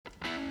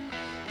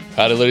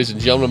Howdy, ladies and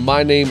gentlemen.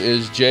 My name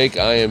is Jake.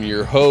 I am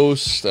your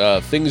host.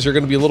 Things are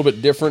going to be a little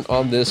bit different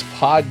on this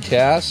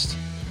podcast.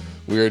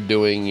 We are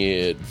doing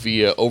it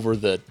via over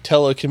the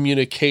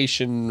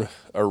telecommunication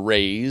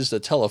arrays, the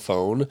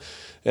telephone,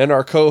 and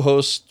our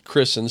co-hosts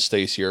Chris and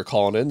Stacy are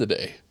calling in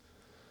today.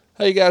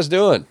 How you guys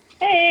doing?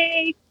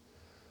 Hey.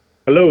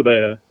 Hello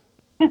there.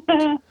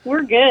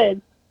 We're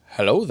good.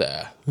 Hello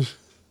there.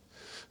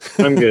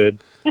 I'm good.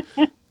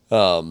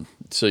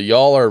 So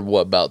y'all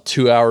are about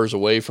 2 hours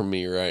away from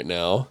me right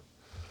now,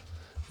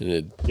 in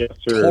a Yes,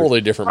 sir.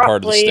 totally different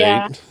part of the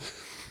state.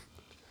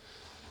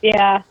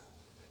 Yeah.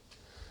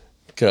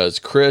 Because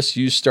Chris,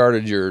 you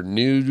started your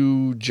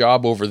new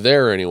job over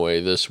there anyway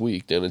this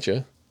week, didn't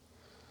you?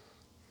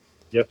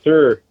 Yes,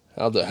 sir.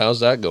 How's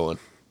that going?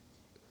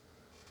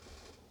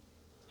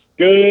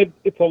 Good.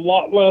 It's a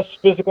lot less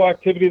physical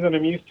activity than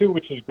I'm used to,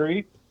 which is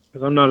great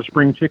because I'm not a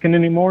spring chicken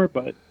anymore,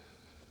 but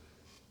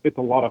it's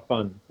a lot of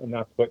fun, and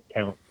that's what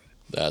counts.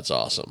 That's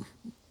awesome.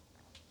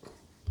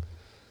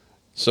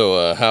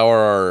 So how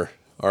are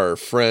our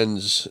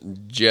friends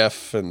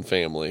Jeff and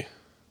family?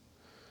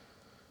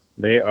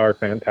 They are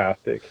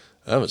fantastic.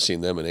 I haven't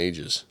seen them in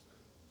ages.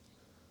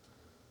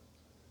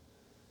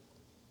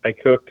 I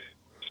cooked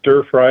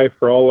stir fry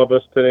for all of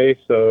us today,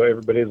 so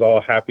everybody's all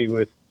happy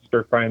with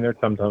stir frying their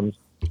tum-tums.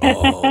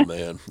 Oh,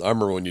 man. I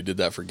remember when you did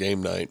that for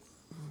game night.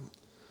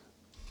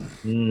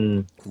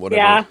 Whatever.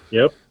 Yeah.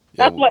 Yep.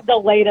 That's what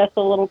delayed us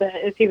a little bit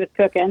is he was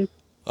cooking.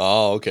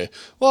 Oh, okay.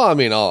 Well, I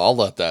mean, I'll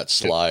let that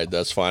slide.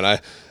 That's fine. I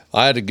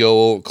had to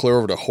go clear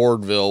over to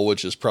Hordeville,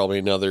 which is probably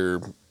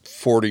another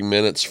 40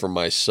 minutes from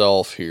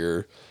myself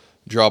here,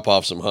 drop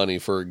off some honey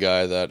for a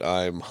guy that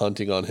I'm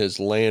hunting on his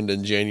land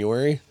in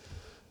January.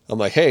 I'm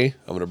like, hey,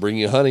 I'm going to bring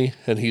you honey.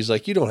 And he's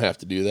like, you don't have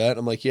to do that.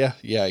 I'm like, yeah,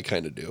 I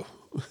kind of do.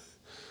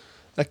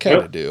 I kind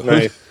of do.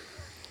 Nice.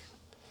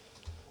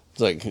 It's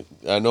like,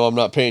 I know I'm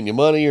not paying you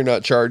money. You're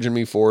not charging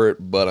me for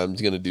it, but I'm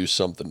going to do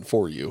something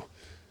for you.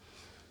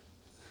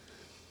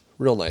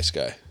 Real nice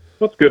guy.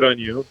 That's good on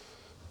you.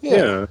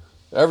 Yeah.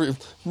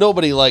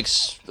 Nobody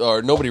likes,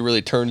 or nobody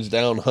really turns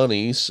down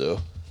honey,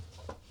 so.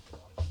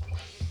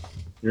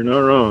 You're not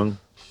wrong.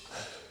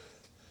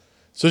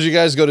 So did you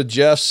guys go to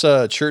Jeff's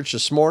church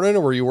this morning,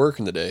 or were you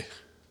working today?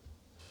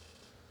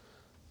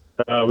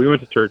 We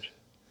went to church.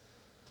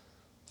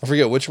 I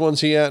forget, which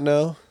one's he at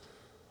now?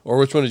 Or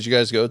which one did you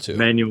guys go to?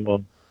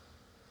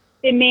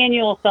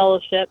 Emmanuel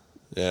Fellowship.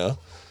 Yeah.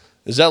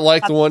 Is that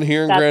like the one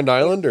here in Grand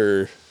Island,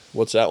 or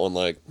what's that one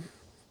like?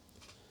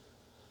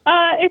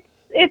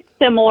 It's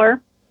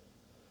similar.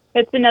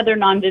 It's another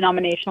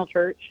non-denominational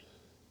church.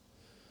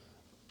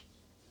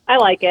 I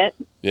like it.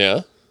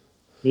 Yeah?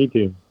 Me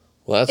too.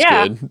 Well,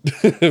 that's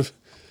good.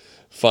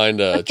 Find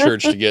a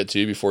church to get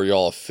to before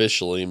y'all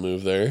officially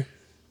move there.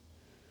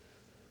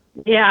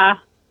 Yeah.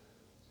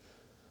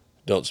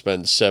 Don't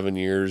spend 7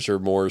 years or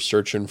more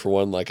searching for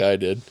one like I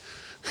did.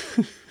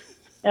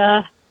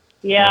 Yeah.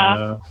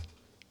 Yeah.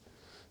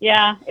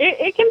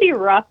 It can be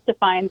rough to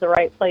find the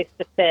right place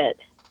to fit.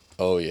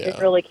 Oh, yeah. It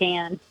really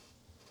can.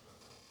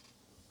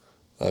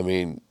 I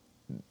mean,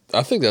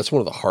 I think that's one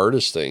of the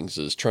hardest things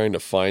is trying to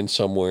find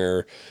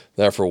somewhere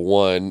that, for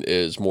one,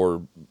 is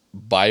more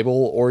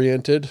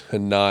Bible-oriented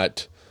and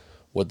not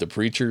what the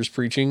preacher's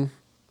preaching,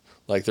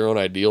 like their own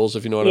ideals,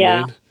 if you know what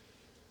I mean.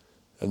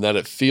 And that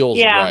it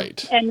feels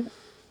right. And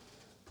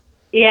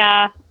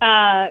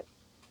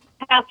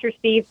Pastor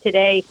Steve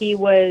today, he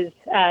was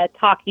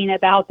talking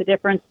about the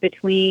difference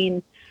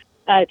between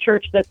a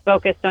church that's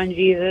focused on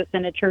Jesus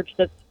and a church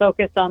that's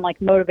focused on like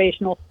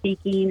motivational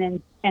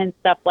speaking and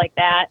stuff like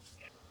that.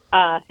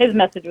 His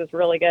message was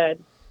really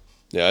good.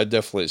 Yeah, I'd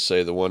definitely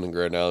say the one in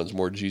Grand Island is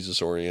more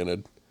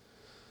Jesus-oriented.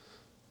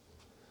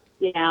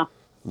 Yeah.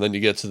 And then you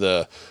get to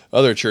the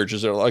other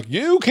churches that are like,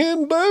 you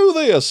can do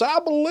this. I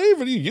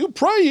believe in you. You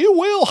pray, you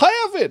will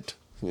have it.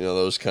 You know,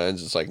 those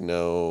kinds. It's like,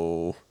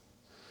 no,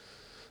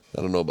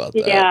 I don't know about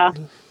that. Yeah.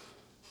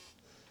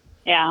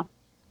 Yeah.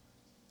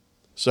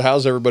 So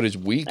how's everybody's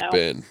week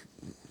been?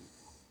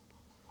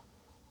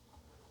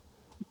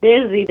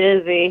 Busy.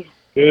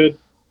 Good.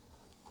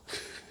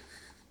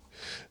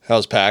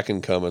 How's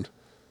packing coming?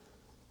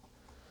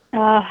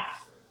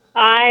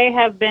 I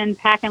have been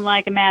packing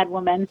like a mad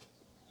woman.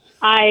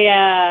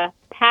 I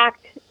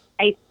packed,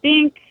 I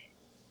think,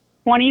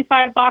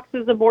 25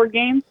 boxes of board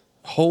games.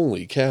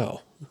 Holy cow.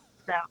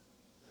 So,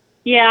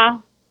 yeah,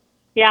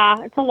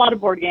 it's a lot of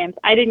board games.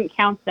 I didn't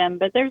count them,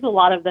 but there's a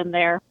lot of them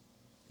there.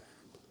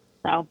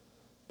 So,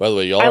 by the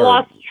way, I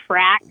lost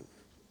track.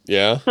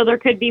 Yeah? So there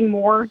could be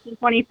more than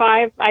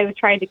 25. I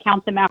tried to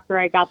count them after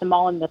I got them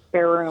all in the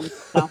spare room.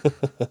 So.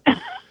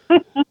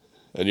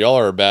 And y'all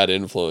are a bad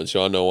influence.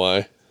 Y'all know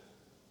why?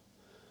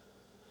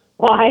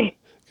 Why?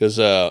 Because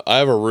I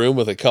have a room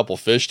with a couple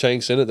fish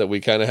tanks in it that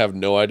we kind of have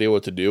no idea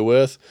what to do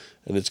with,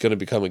 and it's going to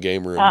become a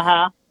game room.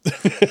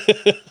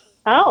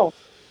 Oh.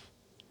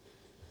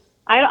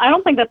 I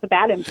don't think that's a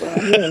bad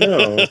influence. Yeah,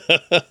 no.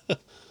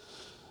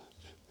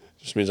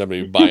 Just means I'm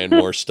going to be buying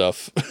more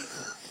stuff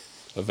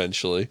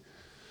eventually.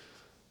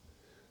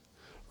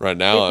 Right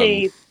now,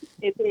 it's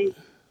a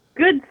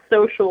good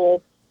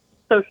social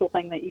social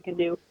thing that you can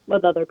do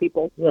with other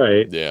people.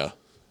 Right. Yeah,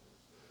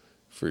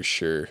 for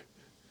sure.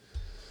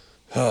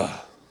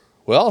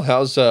 Well,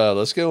 how's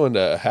let's go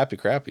into Happy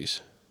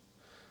Crappies,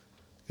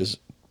 because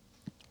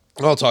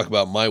I'll talk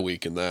about my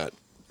week in that.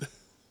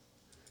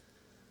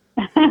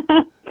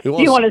 Do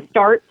you want to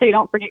start so you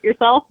don't forget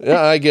yourself?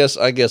 Yeah, I guess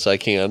I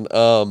can.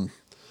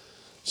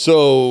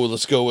 So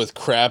let's go with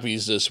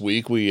crappies this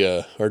week. We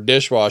our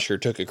dishwasher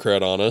took a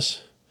cred on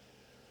us.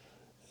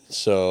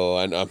 So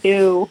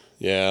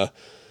yeah,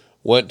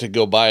 went to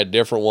go buy a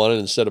different one, and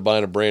instead of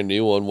buying a brand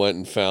new one, went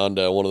and found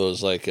one of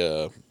those like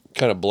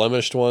kind of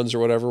blemished ones or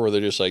whatever, where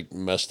they're just like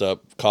messed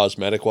up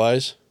cosmetic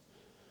wise.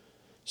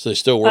 So they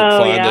still work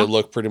fine. Yeah. They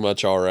look pretty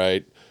much all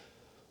right.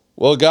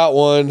 Well, got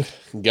one,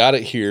 got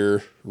it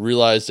here.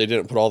 Realized they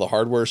didn't put all the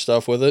hardware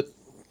stuff with it,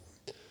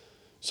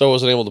 so I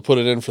wasn't able to put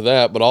it in for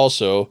that. But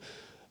also,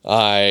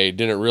 I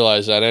didn't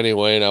realize that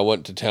anyway, and I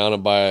went to town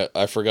and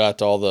I forgot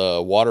all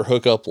the water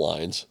hookup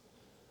lines.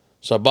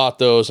 So I bought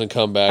those and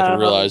come back and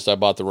realized I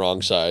bought the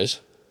wrong size.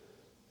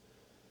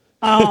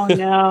 Oh,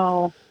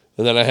 no.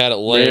 And then I had it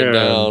laying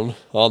down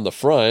on the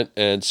front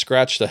and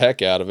scratched the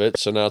heck out of it.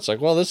 So now it's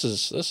like, well, this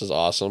is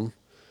awesome.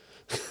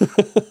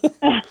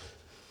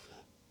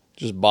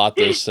 Just bought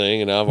this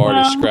thing, and I've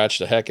already scratched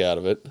the heck out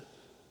of it.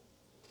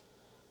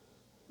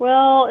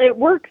 Well, it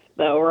works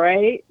though,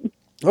 right?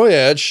 Oh,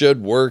 yeah, it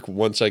should work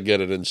once I get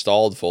it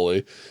installed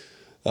fully.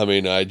 I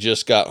mean, I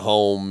just got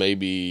home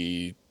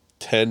maybe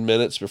 10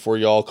 minutes before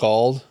y'all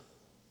called.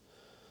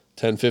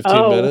 10,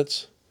 15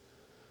 minutes.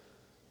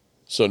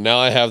 So now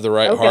I have the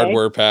right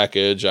hardware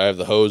package. I have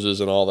the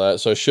hoses and all that.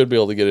 So I should be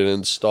able to get it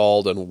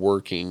installed and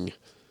working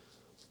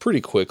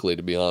pretty quickly,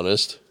 to be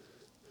honest.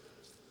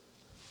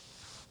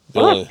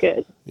 Well, that's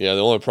good. Yeah,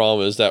 the only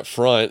problem is that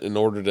front, in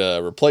order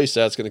to replace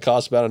that, it's going to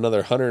cost about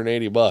another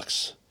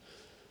 $180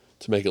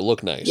 to make it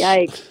look nice.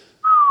 Yikes.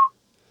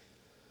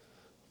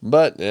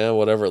 But, yeah,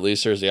 whatever. At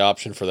least there's the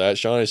option for that.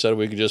 Shawnee said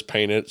we could just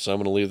paint it, so I'm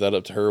going to leave that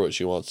up to her, what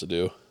she wants to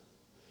do.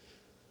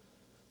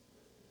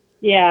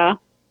 Yeah.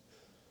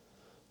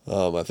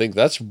 I think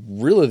that's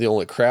really the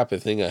only crappy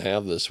thing I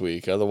have this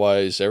week.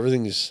 Otherwise,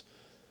 everything's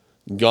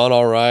gone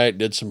all right.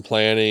 Did some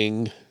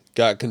planning.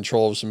 Got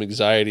control of some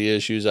anxiety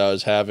issues I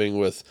was having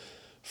with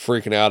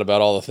freaking out about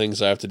all the things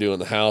I have to do in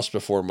the house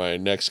before my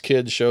next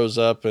kid shows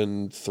up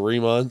in 3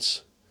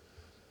 months.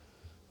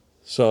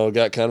 So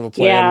got kind of a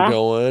plan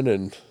going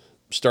and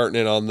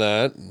starting in on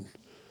that.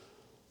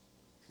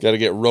 Got to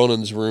get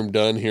Ronan's room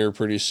done here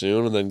pretty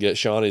soon, and then get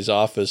Shawnee's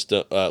office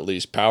to, at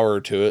least power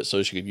to it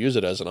so she could use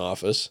it as an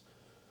office.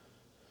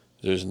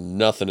 There's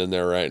nothing in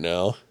there right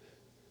now.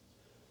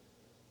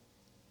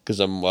 Because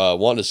I'm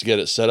wanting us to get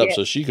it set up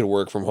so she can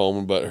work from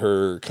home, but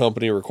her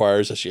company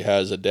requires that she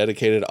has a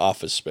dedicated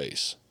office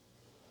space.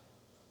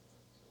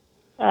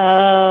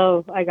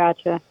 Oh, I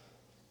gotcha.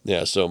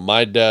 Yeah, so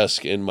my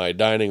desk in my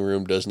dining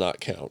room does not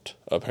count,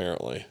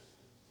 apparently.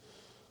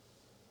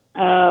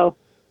 Oh,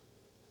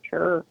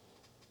 sure.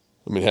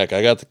 I mean, heck,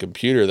 I got the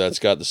computer that's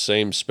got the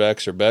same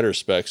specs or better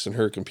specs than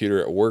her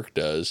computer at work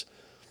does,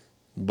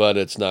 but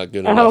it's not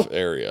good enough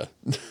area.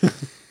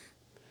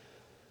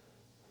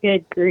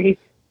 Good grief.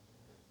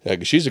 Yeah,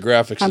 because she's a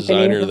graphics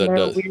designer that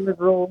does. Weird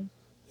role.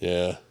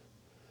 Yeah,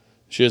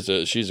 she's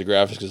a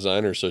graphics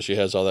designer, so she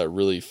has all that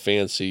really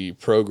fancy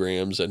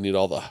programs that need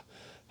all the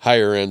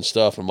higher end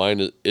stuff. And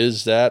mine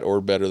is that or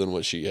better than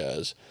what she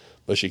has,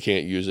 but she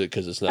can't use it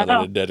because it's not in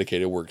a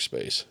dedicated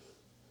workspace.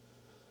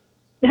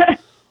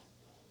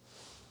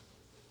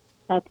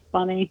 That's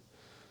funny.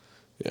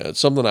 Yeah, it's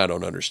something I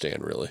don't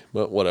understand really,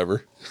 but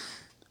whatever.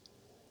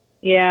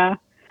 Yeah.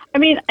 I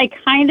mean, I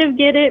kind of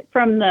get it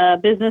from the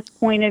business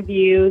point of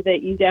view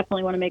that you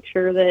definitely want to make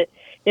sure that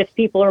if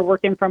people are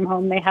working from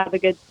home, they have a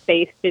good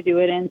space to do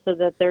it in so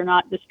that they're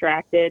not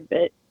distracted.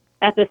 But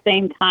at the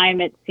same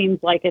time, it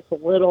seems like it's a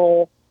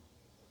little,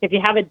 if you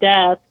have a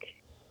desk,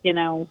 you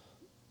know,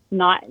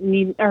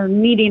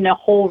 needing a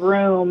whole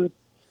room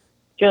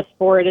just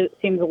for it, it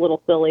seems a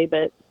little silly,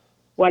 but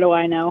what do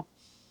I know?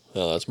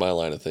 Well, that's my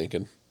line of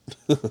thinking.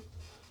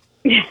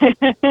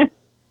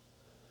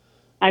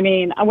 I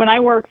mean, when I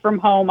work from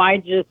home, I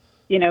just,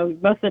 you know,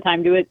 most of the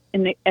time do it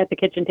at the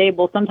kitchen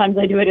table. Sometimes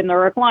I do it in the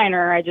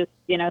recliner. I just,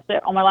 you know,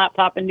 sit on my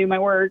laptop and do my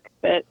work.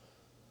 But,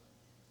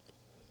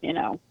 you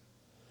know.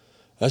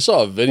 I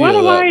saw a video. What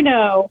do I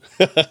know?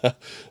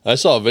 I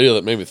saw a video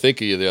that made me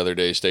think of you the other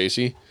day,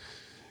 Stacy.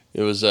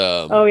 It was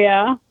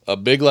a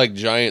big like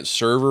giant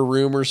server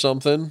room or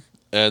something,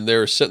 and they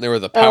were sitting there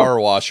with a power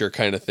washer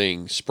kind of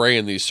thing,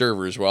 spraying these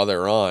servers while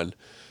they're on.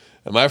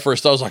 And my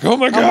first thought was like, oh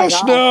my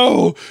gosh,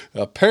 no!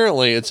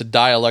 Apparently, it's a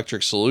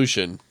dielectric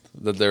solution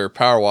that they're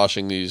power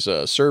washing these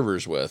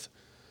servers with.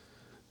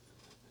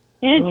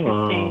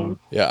 Interesting.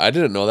 Yeah, I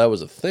didn't know that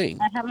was a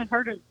thing. I haven't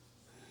heard of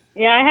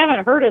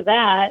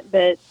that,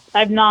 but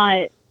I've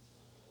not.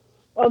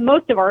 Well,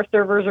 most of our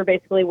servers are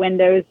basically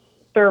Windows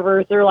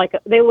servers.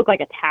 They look like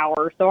a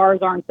tower, so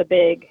ours aren't the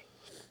big,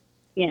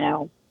 you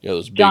know,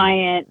 those big,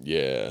 giant,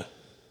 data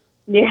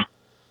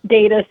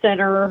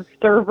center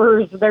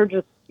servers. They're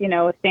just, you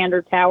know, a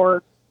standard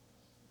tower.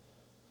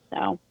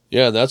 So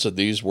Yeah, and that's what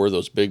these were,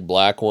 those big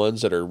black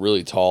ones that are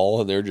really tall,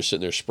 and they're just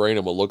sitting there spraying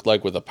them. It looked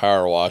like with a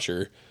power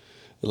washer.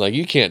 And like,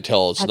 you can't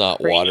tell it's That's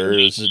not water.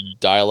 crazy. It's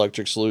a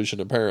dielectric solution,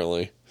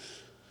 apparently.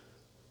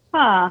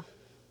 Huh.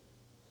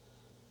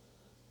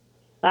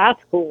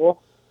 That's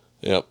cool.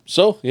 Yep.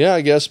 So, yeah,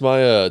 I guess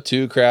my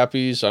two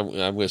crappies, I'm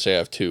going to say I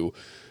have two,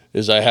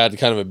 is I had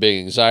kind of a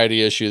big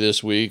anxiety issue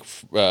this week,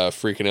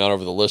 freaking out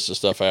over the list of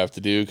stuff I have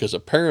to do, because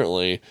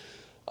apparently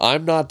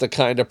I'm not the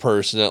kind of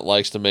person that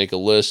likes to make a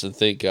list and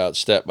think out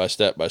step by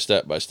step by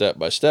step by step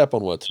by step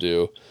on what to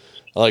do.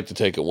 I like to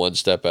take it one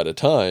step at a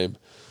time.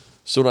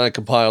 So when I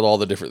compiled all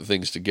the different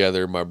things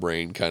together, my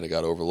brain kind of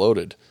got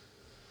overloaded.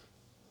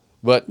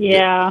 But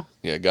Yeah.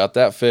 yeah, got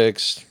that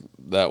fixed.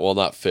 That, well,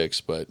 not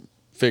fixed, but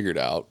figured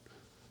out.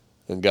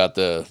 And got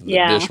the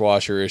Yeah.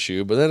 dishwasher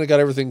issue. But then I got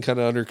everything kind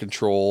of under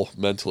control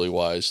mentally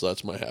wise. So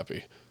that's my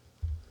happy.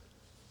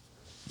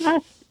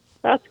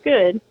 That's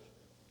good.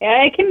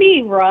 Yeah, it can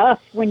be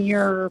rough when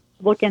you're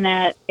looking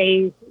at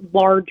a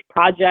large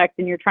project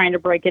and you're trying to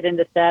break it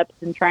into steps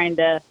and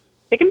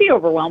it can be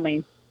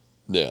overwhelming.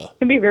 Yeah. It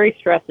can be very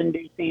stress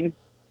inducing.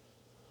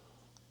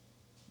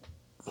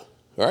 All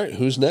right.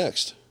 Who's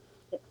next?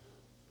 Do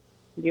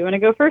you want to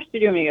go first or do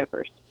you want me to go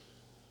first?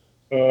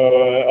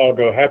 I'll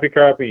go. Happy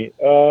crappy.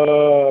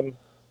 I'm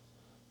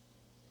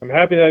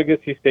happy that I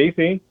get to see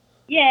Stacy.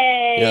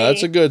 Yay! Yeah,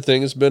 that's a good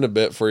thing. It's been a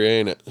bit for you,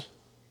 ain't it?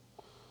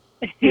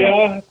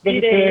 Yeah, it's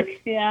been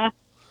sick. Yeah.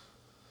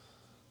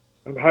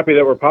 I'm happy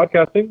that we're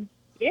podcasting.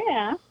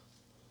 Yeah.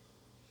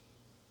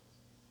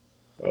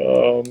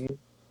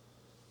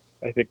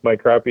 I think my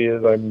crappy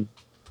is I'm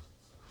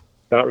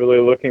not really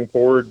looking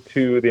forward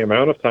to the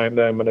amount of time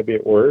that I'm going to be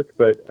at work,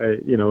 but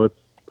it's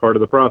part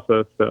of the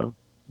process. So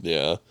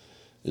Yeah.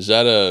 Is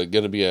that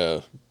going to be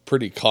a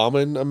pretty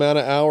common amount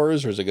of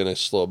hours, or is it going to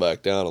slow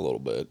back down a little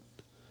bit?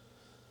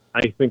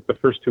 I think the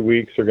first 2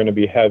 weeks are going to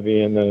be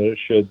heavy, and then it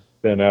should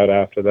thin out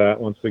after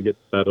that once we get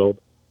settled.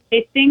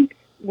 I think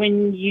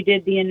when you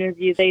did the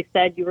interview, they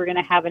said you were going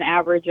to have an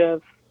average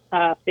of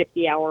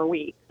 50-hour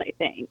weeks, I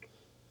think.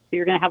 So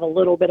you're going to have a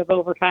little bit of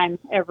overtime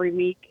every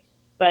week,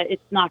 but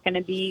it's not going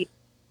to be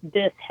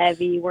this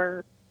heavy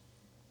where,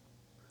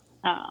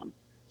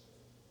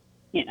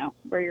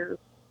 where you're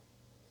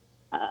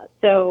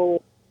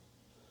so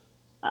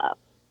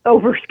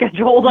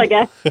overscheduled, I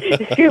guess, is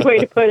a good way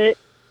to put it.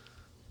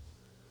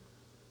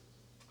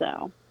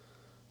 So.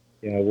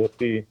 Yeah, we'll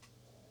see.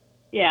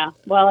 Yeah,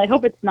 well, I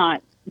hope it's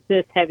not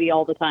this heavy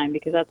all the time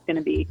because that's going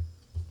to be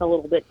a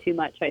little bit too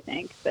much, I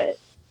think. But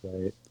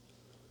Right.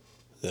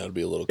 That'd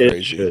be a little crazy.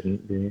 It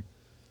shouldn't be.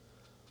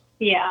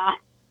 Yeah.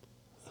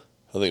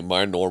 I think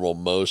my normal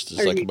most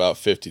is like about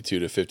 52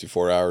 to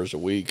 54 hours a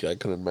week. I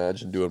couldn't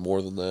imagine doing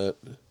more than that.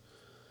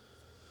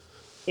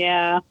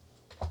 Yeah.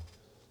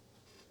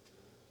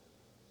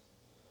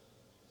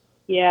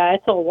 Yeah,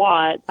 it's a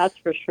lot, that's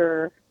for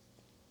sure.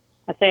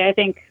 I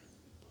think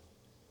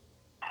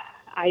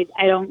I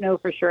don't know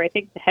for sure. I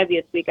think the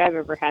heaviest week I've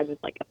ever had was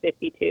like a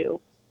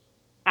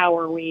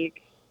 52-hour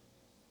week.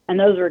 And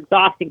those are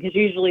exhausting because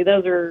usually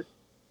those are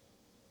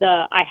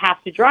I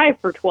have to drive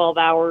for 12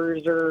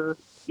 hours or,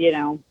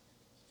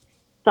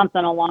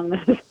 something along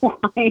those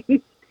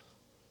lines.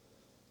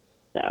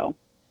 So,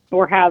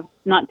 or have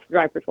not to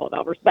drive for 12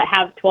 hours, but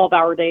have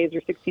 12-hour days or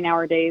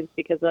 16-hour days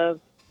because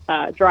of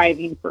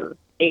driving for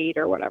 8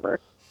 or whatever.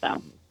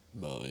 So.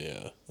 Oh,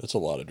 yeah. That's a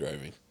lot of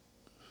driving.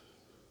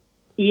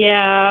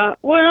 Yeah.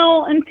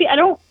 Well, and see, I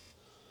don't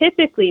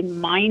typically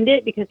mind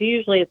it because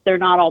usually they're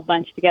not all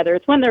bunched together.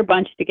 It's when they're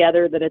bunched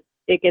together that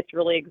it gets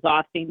really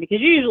exhausting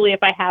because usually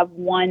if I have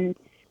one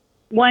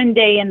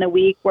day in the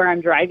week where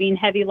I'm driving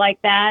heavy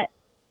like that,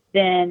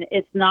 then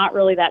it's not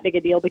really that big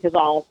a deal because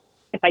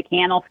if I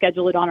can, I'll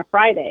schedule it on a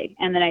Friday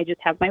and then I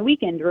just have my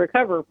weekend to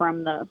recover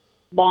from the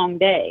long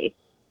day.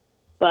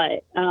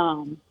 But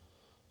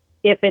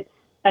if it's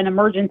an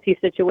emergency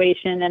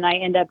situation and I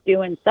end up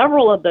doing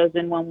several of those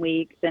in 1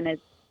 week, then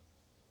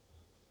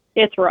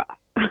it's rough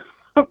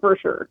for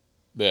sure.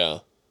 Yeah.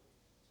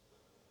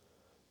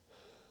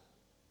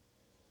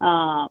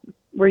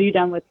 Were you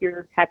done with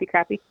your happy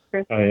crappy,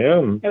 Chris? I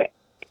am. Okay.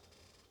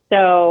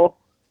 So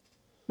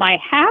my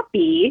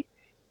happy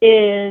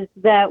is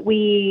that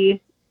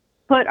we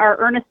put our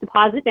earnest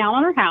deposit down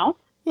on our house.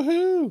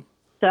 Woohoo!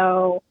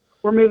 So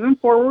we're moving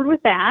forward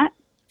with that.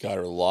 Got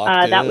her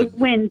locked in. That was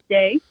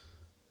Wednesday.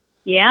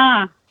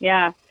 Yeah.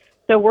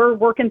 So we're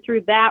working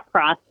through that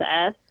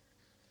process.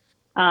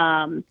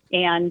 And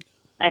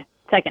my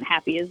second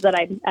happy is that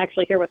I'm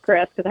actually here with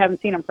Chris because I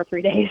haven't seen him for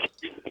 3 days.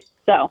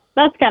 So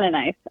that's kind of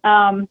nice.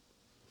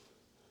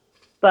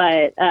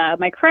 But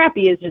my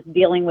crappy is just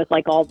dealing with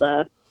like all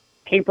the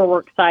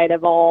paperwork side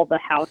of all the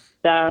house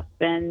stuff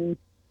and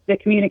the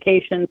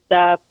communication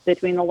stuff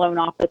between the loan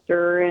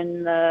officer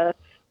and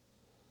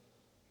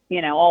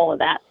all of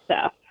that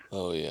stuff.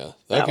 Oh, yeah.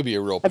 That could be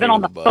a real pain I've been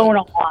on the phone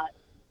a lot.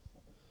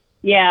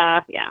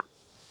 Yeah.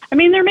 I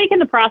mean, they're making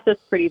the process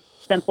pretty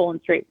simple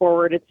and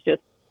straightforward. It's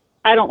just,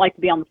 I don't like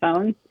to be on the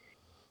phone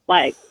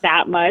like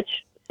that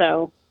much.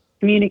 So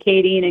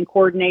communicating and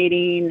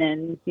coordinating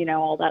and,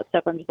 all that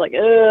stuff. I'm just like,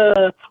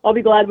 I'll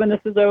be glad when this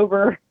is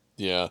over.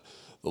 Yeah.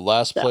 The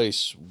last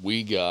place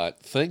we got,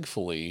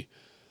 thankfully,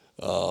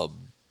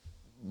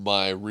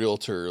 my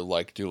realtor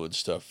liked doing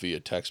stuff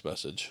via text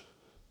message.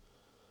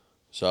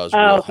 So I was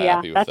real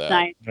happy with that's that.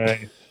 nice.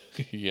 Nice.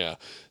 Yeah.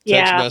 Text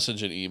Yeah.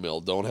 message and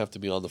email. Don't have to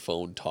be on the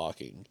phone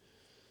talking.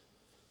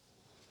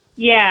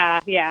 Yeah.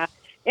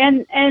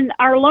 And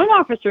our loan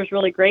officer is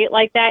really great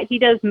like that. He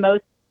does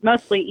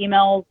mostly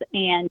emails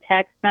and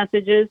text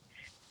messages,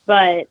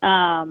 but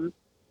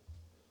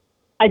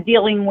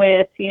dealing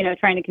with,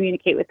 trying to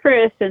communicate with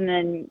Chris, and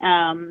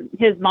then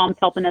his mom's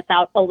helping us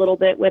out a little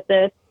bit with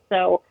this.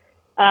 So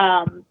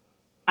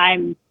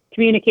I'm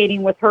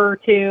communicating with her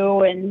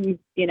too, and,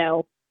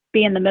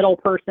 being the middle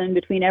person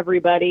between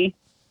everybody.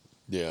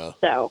 Yeah.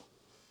 So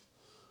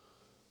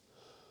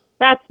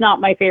that's not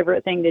my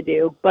favorite thing to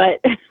do,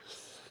 but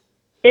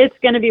it's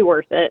going to be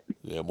worth it.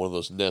 Yeah, one of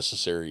those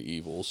necessary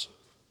evils.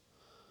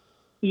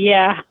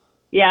 Yeah,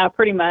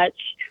 pretty much.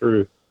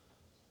 True.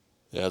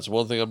 Yeah, it's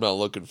one thing I'm not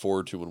looking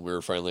forward to when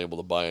we're finally able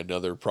to buy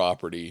another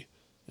property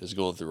is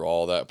going through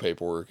all that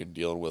paperwork and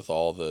dealing with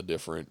all the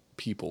different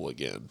people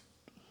again.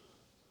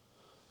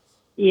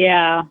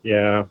 Yeah.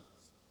 Yeah.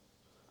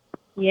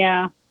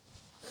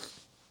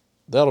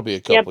 That'll be a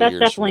couple that's years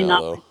definitely from now,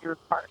 not though. my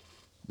favorite part.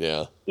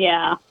 Yeah.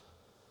 Yeah.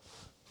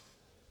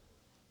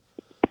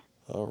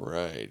 All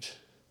right.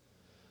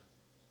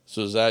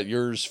 So is that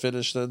yours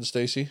finished then,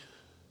 Stacy?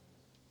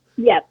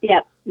 Yep.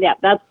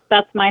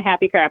 That's my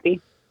happy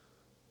crappy.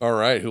 All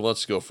right. Who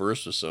wants to go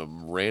first with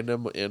some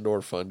random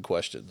and/or fun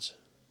questions?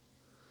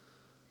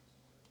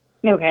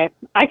 Okay,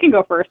 I can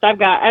go first. I've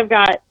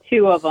got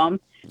two of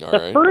them. All The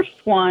right.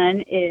 first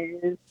one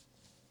is,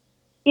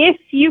 if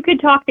you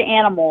could talk to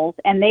animals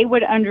and they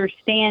would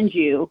understand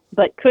you,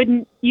 but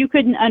you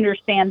couldn't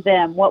understand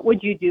them, what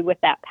would you do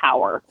with that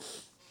power?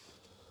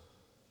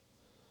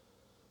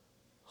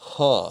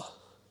 Huh.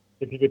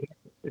 If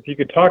you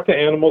could talk to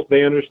animals,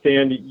 they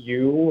understand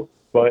you,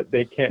 but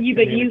they can't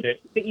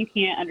communicate. But you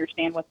can't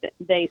understand what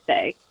they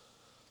say.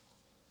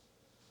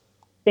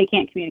 They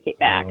can't communicate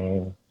back.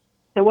 Oh,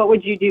 So what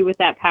would you do with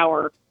that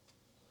power?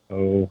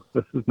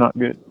 this is not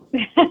good.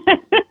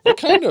 It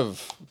kind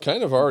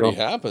of already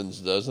happens,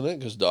 doesn't it?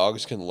 Because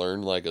dogs can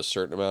learn like a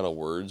certain amount of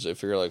words. They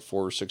figure like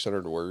 400 or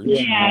 600 words.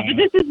 Yeah, but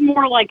this is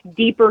more like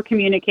deeper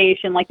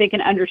communication. Like they can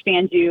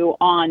understand you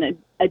on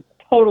a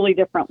totally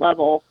different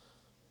level,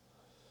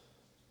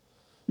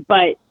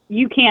 but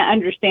you can't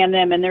understand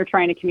them, and they're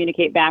trying to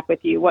communicate back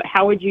with you.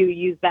 How would you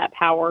use that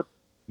power?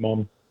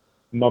 Mom,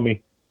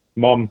 mummy,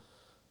 mom,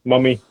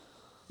 mummy,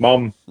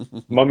 mom,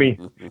 mummy.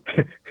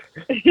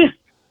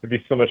 It'd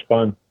be so much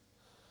fun,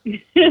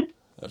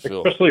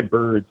 especially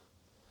birds.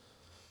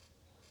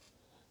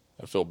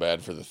 I feel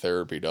bad for the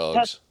therapy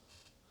dogs.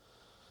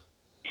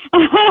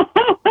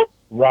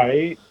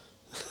 Right.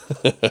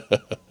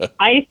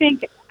 I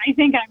think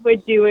I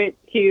would do it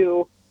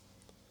to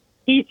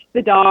teach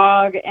the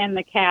dog and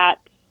the cat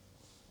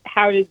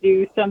how to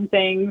do some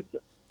things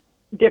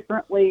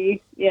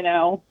differently,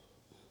 Imagine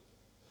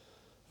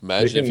they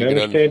if can you could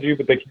understand you,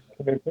 but they can't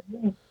understand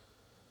you.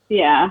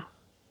 Yeah.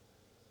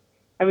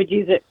 I would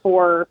use it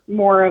for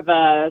more of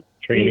a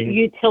Training.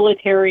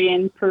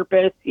 Utilitarian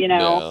purpose,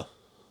 to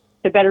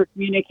better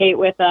communicate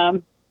with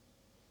them,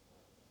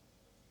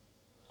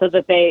 so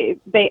that they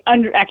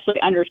actually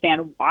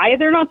understand why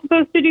they're not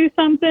supposed to do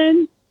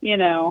something,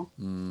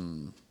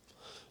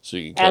 So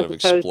you can kind of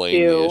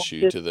explain the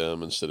issue just to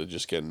them instead of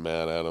just getting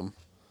mad at them.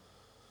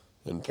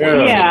 And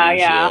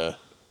Yeah.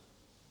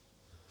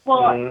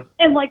 Well,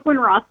 and like when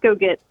Roscoe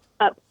gets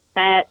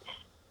upset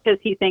because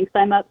he thinks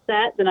I'm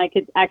upset, then I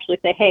could actually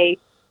say, "Hey,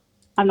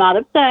 I'm not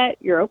upset.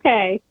 You're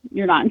okay.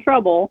 You're not in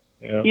trouble."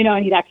 Yeah.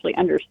 And he'd actually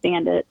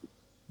understand it.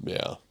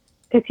 Yeah.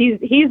 Because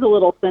he's a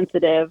little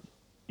sensitive.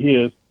 He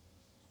is.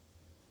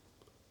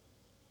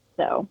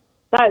 So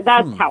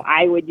that's how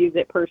I would use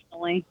it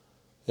personally.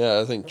 Yeah,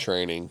 I think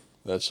training.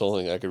 That's the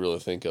only thing I could really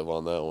think of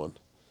on that one.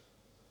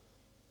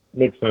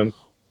 Makes sense.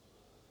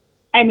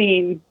 I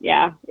mean,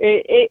 yeah,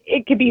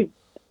 it could be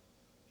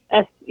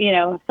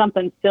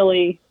something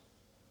silly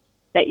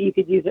that you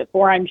could use it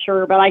for, I'm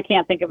sure, but I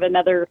can't think of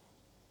another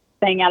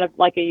thing out of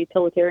like a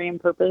utilitarian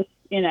purpose,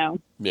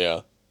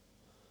 Yeah.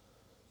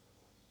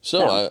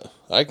 So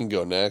I can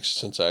go next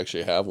since I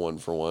actually have one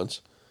for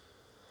once.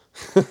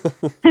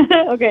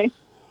 Okay.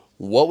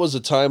 What was a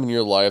time in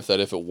your life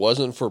that if it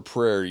wasn't for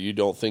prayer, you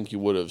don't think you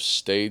would have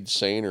stayed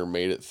sane or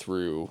made it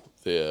through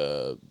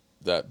that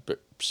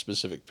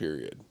specific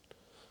period?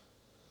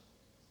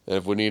 And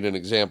if we need an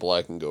example,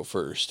 I can go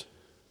first.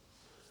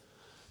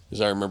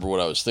 Because I remember what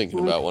I was thinking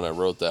about when I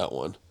wrote that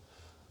one.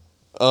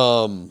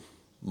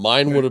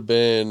 Mine would have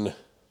been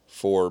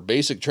for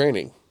basic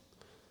training.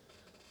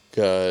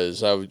 Because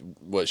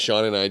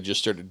Sean and I just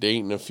started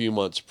dating a few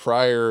months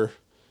prior.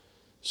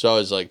 So I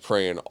was like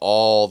praying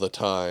all the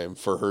time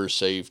for her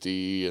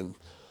safety and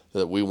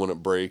that we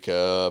wouldn't break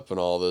up and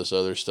all this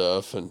other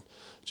stuff. And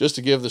just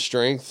to give the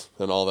strength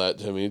and all that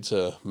to me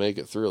to make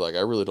it through. Like, I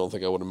really don't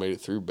think I would have made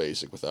it through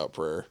basic without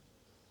prayer.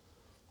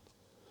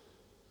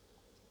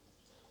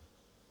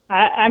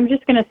 I'm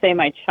just going to say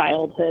my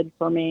childhood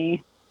for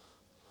me,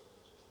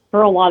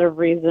 for a lot of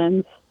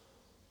reasons.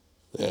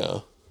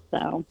 Yeah.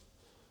 So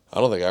I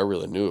don't think I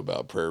really knew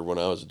about prayer when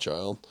I was a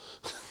child.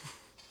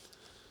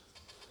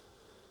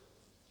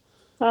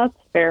 that's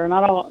fair.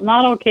 Not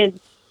all kids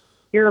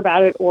hear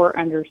about it or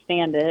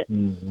understand it.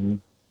 Mm-hmm.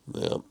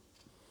 Yeah.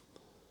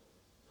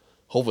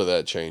 Hopefully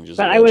that changes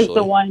But I was the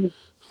eventually. one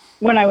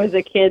when I was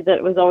a kid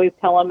that was always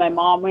telling my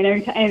mom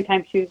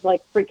anytime she was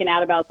like freaking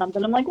out about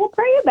something, I'm like, well,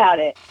 pray about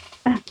it.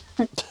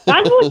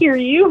 God will hear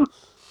you.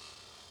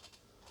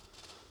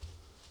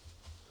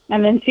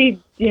 And then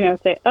she'd,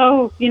 say,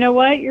 oh, you know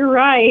what? You're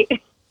right.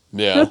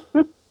 Yeah.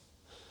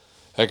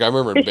 Heck, I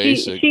remember in 'Cause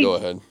basic. Go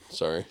ahead.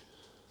 Sorry.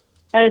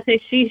 I would say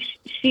she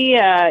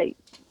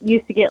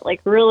used to get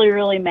like really,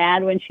 really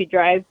mad when she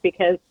drives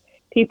because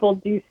people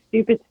do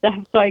stupid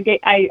stuff. So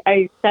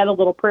I said a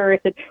little prayer. I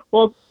said,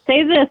 well,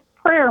 say this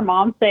prayer,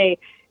 Mom. Say,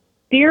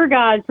 dear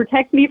God,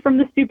 protect me from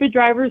the stupid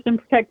drivers and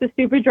protect the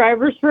stupid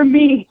drivers from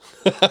me.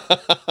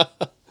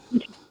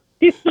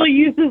 She still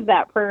uses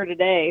that prayer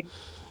today.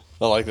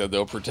 I like that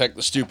though. Protect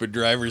the stupid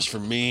drivers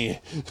from me.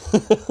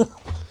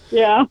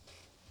 Yeah.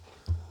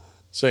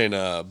 Saying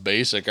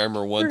basic. I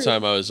remember one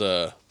time I was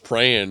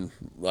praying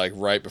like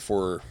right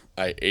before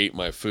I ate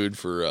my food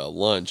for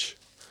lunch,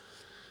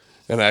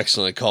 and I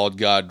accidentally called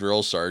God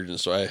drill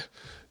sergeant. So I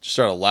just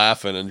started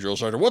laughing, and drill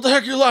sergeant, "What the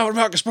heck are you laughing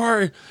about,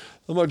 Gaspari?"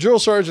 I'm like, "Drill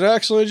sergeant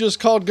accidentally just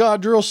called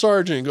God drill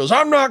sergeant." He goes,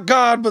 "I'm not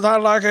God, but I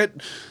like it."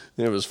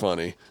 And it was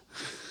funny.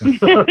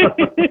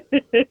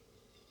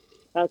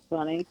 That's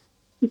funny.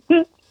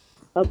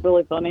 That's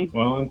really funny.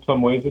 Well, in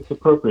some ways, it's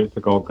appropriate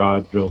to call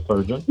God drill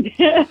sergeant.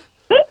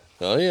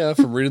 Oh yeah,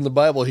 from reading the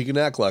Bible, he can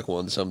act like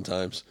one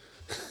sometimes.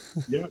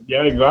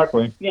 Yeah,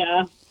 exactly.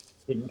 Yeah.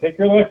 He can take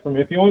your life from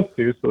you if he wants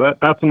to. So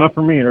that's enough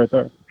for me right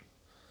there.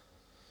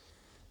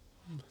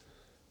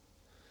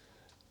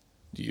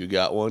 Do you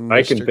got one, Mr.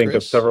 I can think of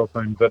Chris? several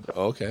times that.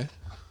 Okay.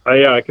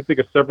 I can think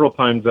of several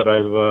times that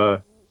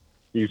I've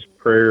used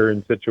prayer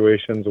in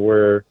situations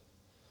where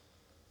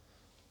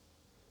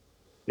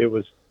it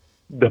was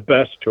the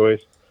best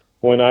choice.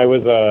 When I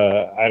was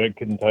I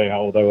couldn't tell you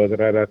how old I was,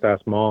 and I'd have to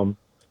ask Mom.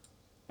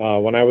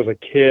 When I was a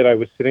kid, I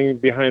was sitting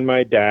behind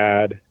my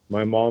dad.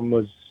 My mom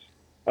was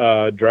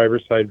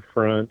driver's side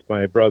front.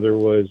 My brother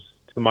was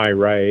to my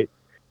right.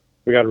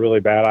 We got a really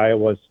bad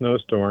Iowa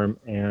snowstorm,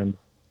 and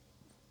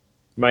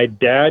my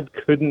dad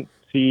couldn't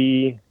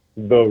see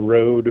the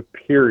road,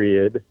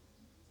 period.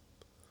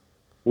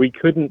 We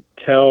couldn't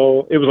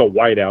tell. It was a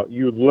whiteout.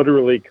 You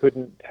literally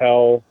couldn't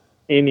tell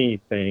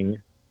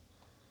anything.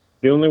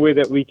 The only way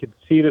that we could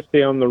see to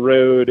stay on the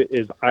road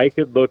is I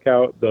could look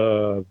out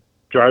the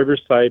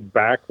driver's side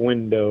back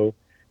window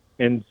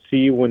and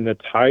see when the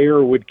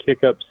tire would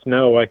kick up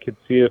snow, I could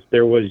see if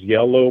there was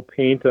yellow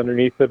paint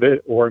underneath of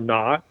it or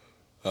not.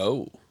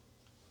 Oh.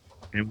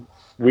 And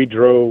we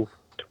drove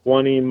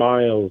 20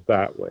 miles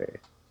that way.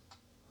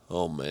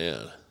 Oh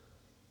man.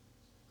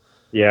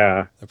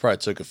 Yeah. That probably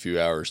took a few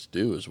hours to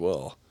do as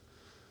well.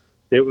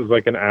 It was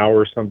like an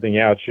hour something.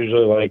 Yeah, it's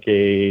usually like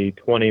a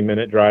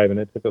 20-minute drive, and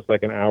it took us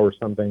like an hour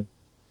something.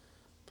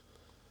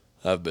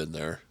 I've been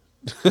there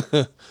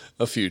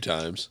a few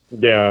times.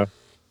 Yeah,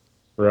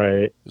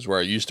 right. Is where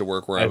I used to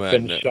work where I'm I've at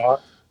been now.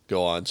 shot.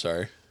 Go on,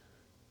 sorry.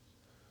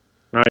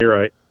 No, you're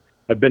right.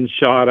 I've been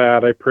shot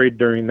at. I prayed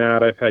during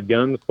that. I've had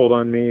guns pulled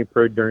on me.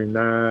 Prayed during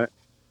that.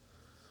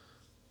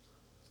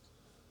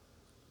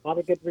 A lot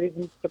of good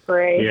reasons to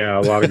pray. Yeah,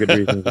 a lot of good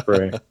reasons to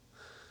pray.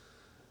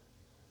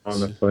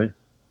 Honestly.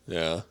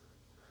 Yeah.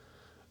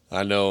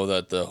 I know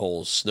that the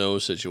whole snow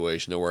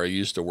situation where I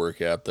used to work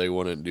at, they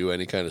wouldn't do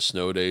any kind of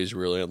snow days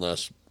really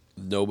unless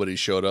nobody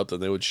showed up,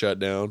 then they would shut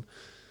down.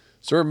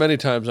 So there were many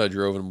times I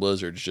drove in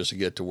blizzards just to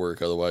get to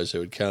work. Otherwise, they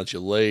would count you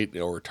late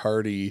or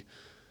tardy,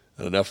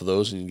 and enough of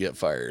those and you get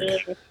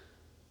fired.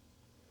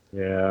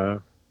 Yeah.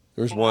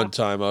 There was one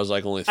time I was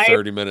like only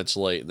 30 minutes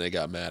late and they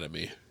got mad at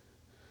me.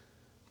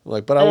 I'm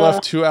like, but I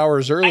left 2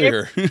 hours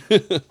earlier.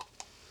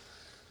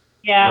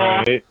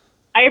 Yeah. Right.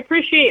 I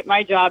appreciate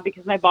my job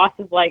because my boss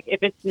is like, if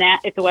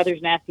the weather's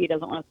nasty, he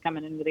doesn't want us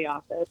coming into the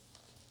office.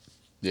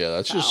 Yeah,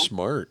 that's just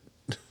smart.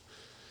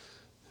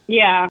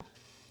 Yeah.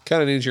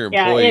 Kind of needs your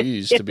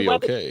employees to be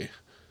okay.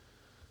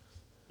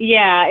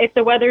 Yeah, if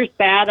the weather's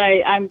bad,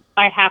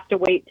 I have to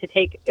wait to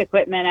take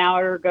equipment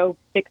out or go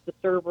fix the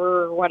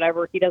server or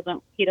whatever. He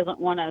doesn't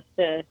want us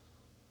to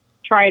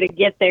try to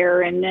get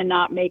there and then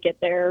not make it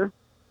there.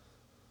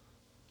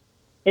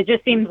 It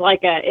just seems like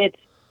it's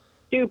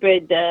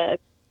stupid to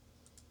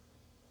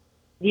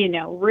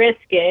risk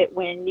it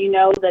when you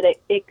know that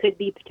it could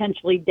be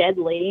potentially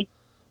deadly.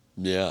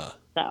 Yeah.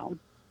 So.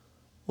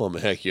 Well, I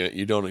mean, heck,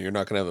 you're not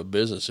going to have a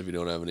business if you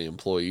don't have any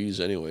employees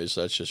anyways.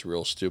 So that's just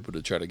real stupid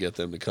to try to get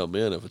them to come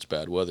in if it's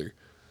bad weather.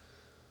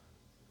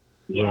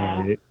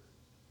 Yeah. Right.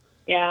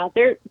 Yeah,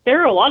 there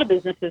are a lot of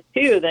businesses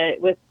too that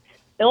with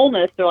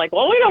illness, they're like,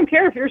 well, we don't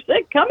care if you're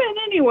sick, come in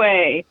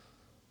anyway.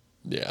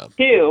 Yeah.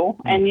 Too,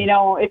 and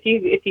if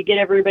you get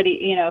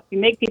everybody, if you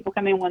make people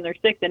come in when they're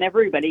sick, then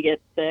everybody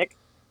gets sick.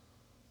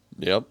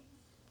 Yep.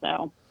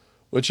 So.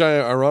 Which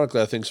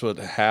ironically, I think is what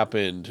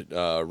happened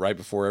right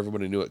before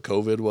everybody knew what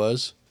COVID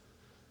was.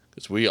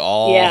 Because we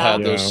all Yeah.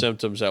 had those Yeah.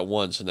 symptoms at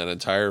once in that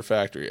entire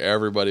factory.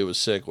 Everybody was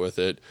sick with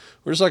it.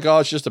 We're just like, oh,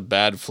 it's just a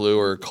bad flu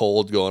or a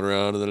cold going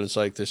around. And then it's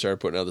like they started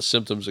putting out the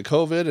symptoms of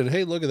COVID. And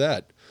hey, look at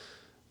that.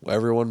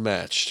 Everyone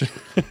matched.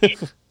 Yep.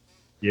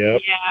 Yeah.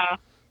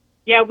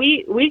 Yeah,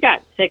 we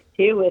got sick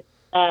too with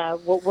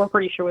what we're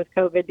pretty sure was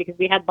COVID because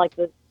we had like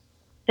this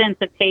sense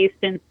of taste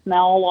and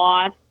smell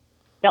loss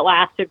that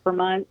lasted for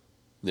months.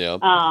 Yeah.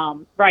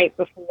 Right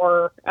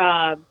before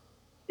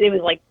it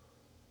was like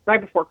right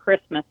before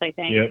Christmas, I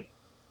think. Yep.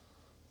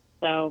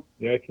 So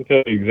Yeah, I can tell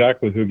you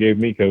exactly who gave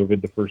me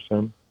COVID the first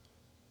time.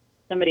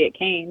 somebody at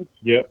Cane's.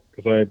 Yep,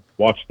 because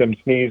I watched them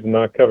sneeze and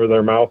not cover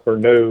their mouth or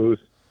nose.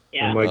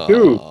 Yeah. I'm like,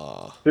 dude,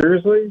 Aw.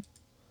 seriously?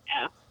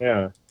 Yeah.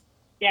 Yeah.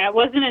 Yeah, it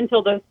wasn't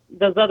until those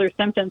other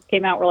symptoms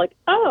came out we're like,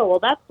 oh, well,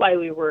 that's why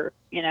we were,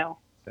 Yeah.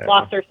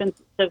 lost our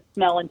sense of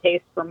smell and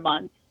taste for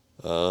months.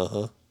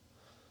 Uh-huh.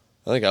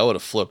 I think I would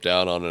have flipped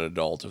out on an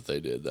adult if they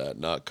did that,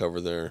 not cover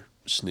their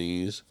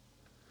sneeze.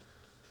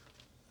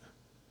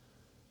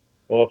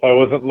 Well, if I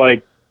wasn't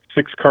like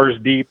 6 cars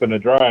deep in a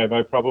drive,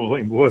 I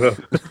probably would have.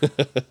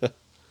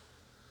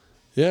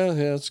 Yeah,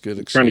 it's a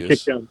good Trying to kick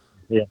excuse. them.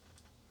 Yeah.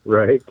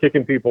 Right.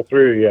 Kicking people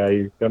through. Yeah,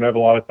 you don't have a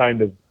lot of time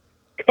to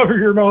cover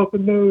your mouth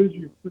and nose,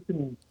 you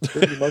freaking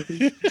dirty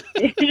monkey.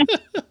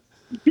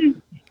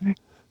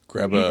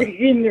 Grab You a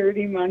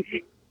nerdy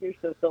monkey. You're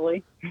so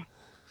silly.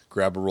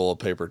 grab a roll of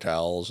paper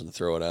towels and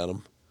throw it at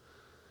them.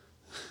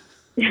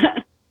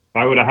 If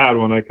I would have had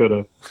one, I could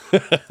have.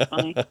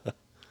 Funny.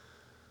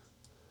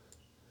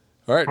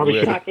 All right.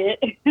 Probably Chuck it.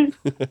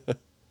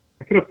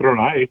 I could have thrown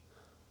ice.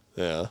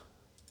 Yeah.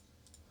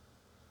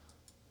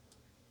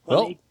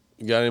 Well, Funny.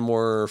 you got any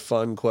more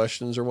fun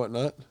questions or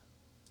whatnot?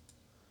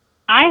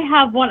 I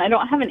have one. I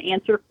don't have an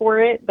answer for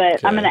it, but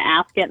Okay. I'm going to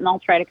ask it and I'll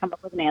try to come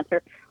up with an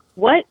answer.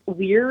 What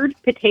weird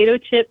potato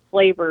chip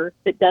flavor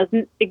that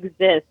doesn't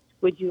exist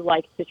would you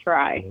like to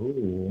try?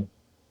 Ooh.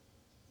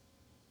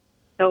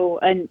 So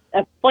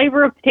a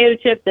flavor of potato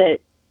chip that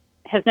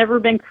has never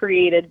been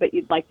created, but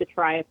you'd like to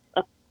try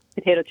a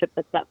potato chip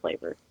that's that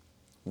flavor.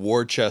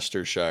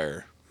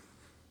 Worcestershire.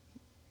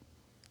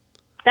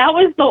 That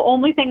was the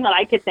only thing that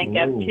I could think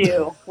of Ooh.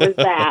 too, was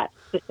that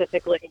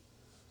specifically.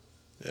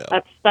 Yeah.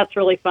 That's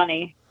really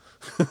funny.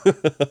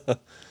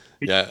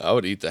 Yeah, I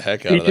would eat the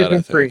heck out of Peaches that, I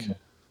and think. cream.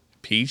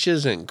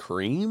 Peaches and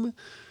cream?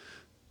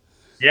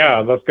 Yeah,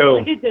 let's go.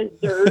 Like a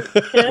dessert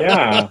chip.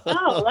 Yeah,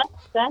 Oh,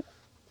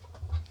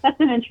 that's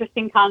an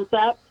interesting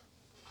concept.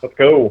 let's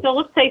go. So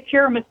let's say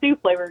tiramisu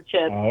flavored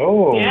chips.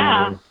 Oh.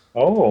 Yeah.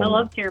 Oh. I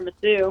love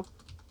tiramisu.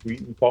 Sweet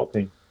and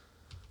salty.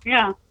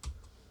 Yeah.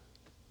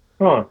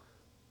 Huh.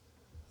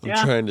 I'm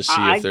Yeah. trying to see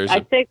if there's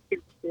I'd say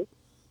tiramisu.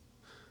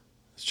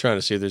 trying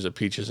to see if there's a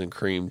peaches and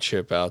cream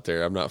chip out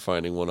there. I'm not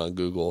finding one on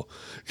Google.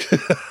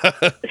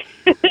 I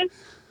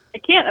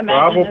can't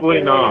imagine. Probably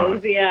if there not.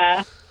 is.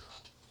 Yeah.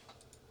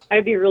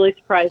 I'd be really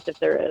surprised if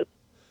there is.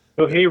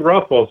 So, hey,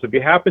 Ruffles, if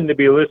you happen to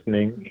be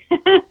listening,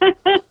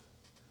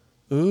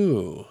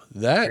 Ooh, I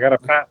that. got a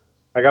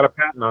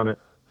patent on it.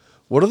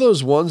 What are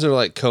those ones that are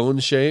like cone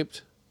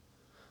shaped?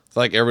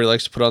 Like everybody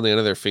likes to put on the end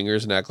of their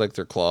fingers and act like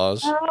they're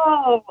claws.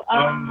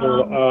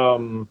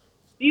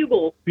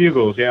 Bugles.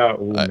 Bugles, yeah.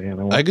 Oh,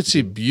 man. I could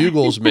see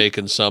Bugles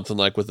making something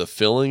like with a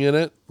filling in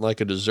it, like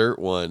a dessert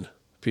one,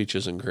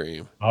 peaches and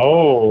cream.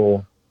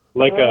 Oh,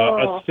 like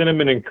Oh. a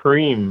cinnamon and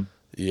cream.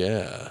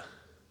 Yeah.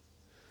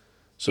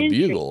 So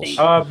Interesting. Bugles.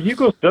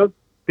 Bugles,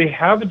 they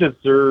have a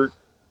dessert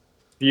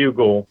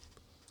bugle.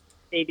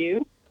 They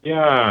do.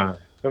 Yeah.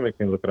 That makes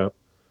me look it up.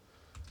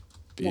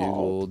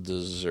 Bugle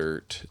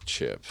dessert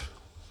chip.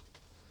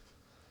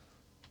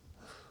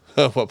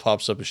 What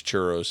pops up is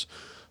churros.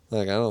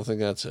 Like, I don't think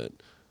that's it.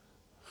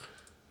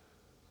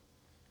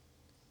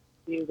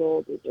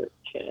 Bugle dessert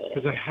chip.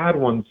 Because I had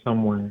one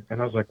somewhere,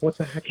 and I was like, what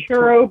the heck is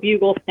Churro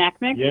bugle snack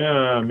mix.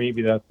 Yeah,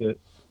 maybe that's it.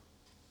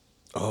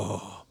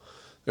 Oh,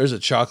 there's a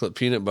chocolate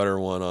peanut butter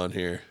one on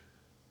here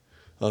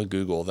on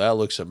Google. That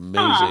looks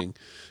amazing.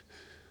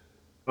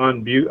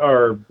 On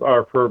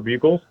or for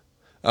Bugles?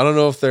 I don't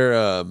know if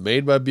they're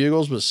made by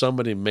Bugles, but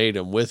somebody made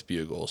them with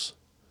Bugles.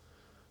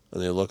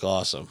 And they look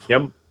awesome.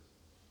 Yep.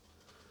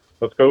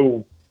 Let's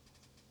go.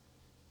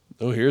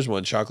 Oh, here's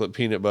one chocolate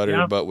peanut butter,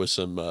 Yeah. but with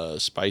some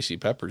spicy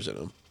peppers in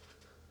them.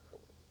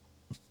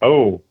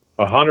 Oh,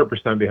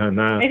 100% behind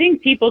that. I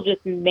think people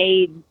just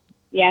made,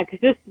 yeah,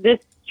 because this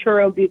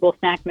churro bugle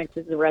snack mix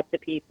is a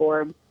recipe for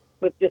 'em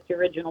with just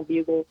original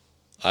bugles.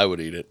 I would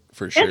eat it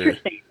for sure.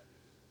 Interesting.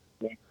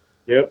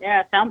 Yep.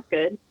 Yeah, sounds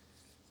good.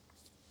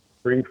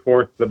 Bring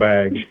forth the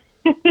bag.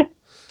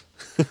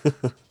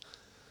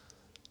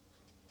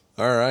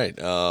 All right.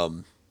 How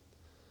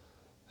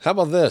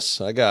about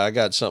this? I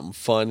got something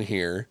fun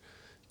here.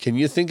 Can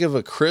you think of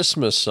a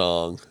Christmas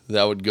song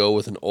that would go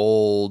with an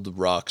old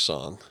rock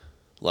song?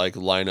 Like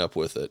line up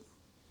with it?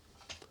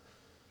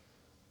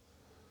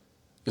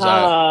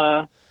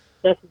 'Cause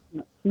That's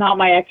not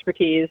my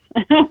expertise.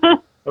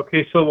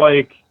 Okay, so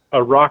like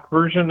a rock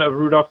version of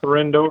Rudolph the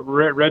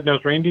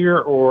Red-Nosed Reindeer,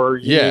 or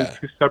you mean Yeah.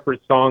 two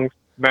separate songs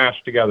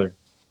mashed together?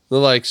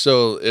 Like,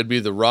 so it'd be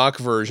the rock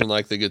version,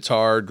 like the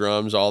guitar,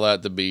 drums, all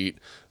that, the beat,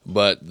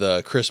 but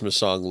the Christmas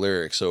song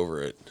lyrics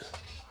over it.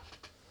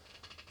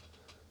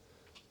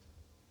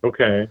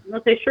 Okay.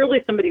 Let's say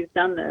surely somebody's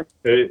done this.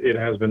 It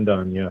has been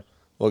done, yes.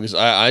 Well, because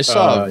I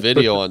saw a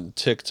video on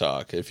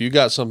TikTok. If you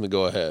got something,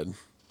 go ahead.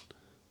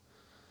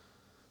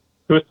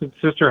 Twisted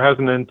Sister has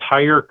an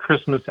entire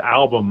Christmas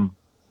album.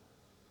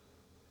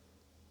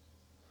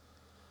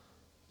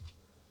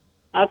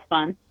 That's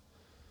fun.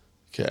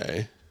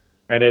 Okay.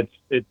 And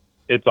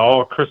it's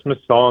all Christmas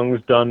songs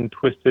done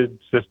Twisted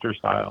Sister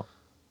style.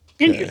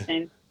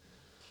 Interesting.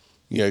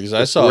 Yeah, because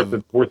I saw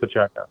worth a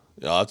check out.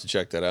 I'll have to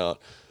check that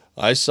out.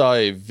 I saw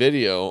a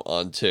video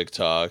on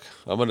TikTok.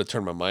 I'm going to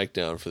turn my mic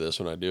down for this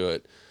when I do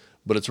it,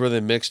 but it's where they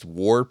mixed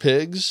War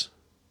Pigs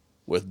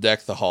with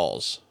Deck the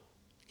Halls.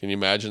 Can you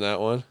imagine that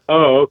one?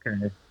 Oh,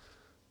 okay.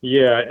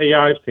 Yeah,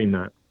 I've seen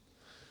that.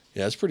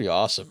 Yeah, it's pretty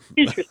awesome.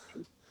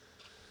 Interesting.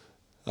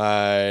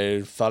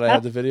 I thought I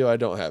had the video. I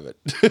don't have it.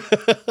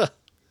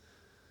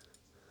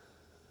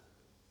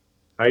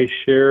 I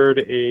shared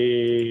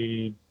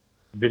a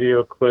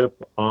video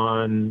clip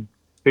on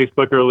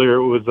Facebook earlier.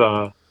 It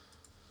was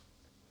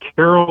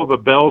Carol the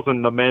Bells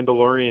and the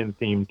Mandalorian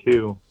theme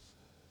too.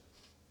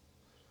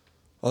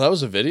 Oh, that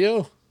was a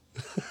video?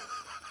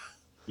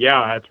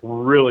 Yeah, it's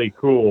really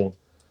cool.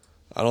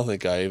 I don't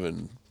think I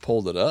even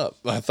pulled it up.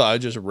 I thought I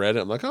just read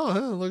it. I'm like, oh,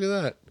 look at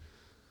that.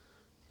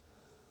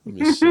 Let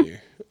me see.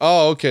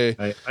 Oh, okay.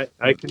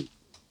 I can.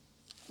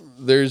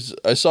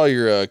 I saw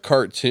your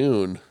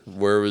cartoon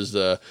where it was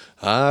the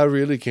 "I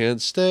Really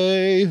Can't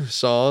Stay"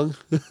 song.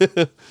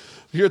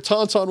 Your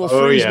tauntaun will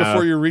freeze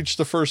before you reach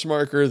the first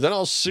marker. Then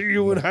I'll see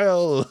you in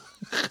hell.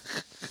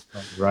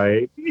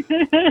 Right.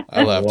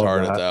 I laughed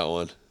hard at that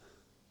one.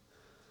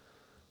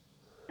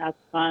 That's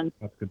fun.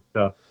 That's good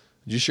stuff.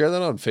 Did you share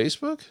that on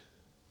Facebook?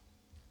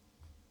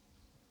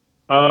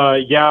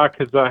 Yeah,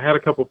 because I had a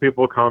couple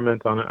people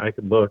comment on it. I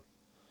could look.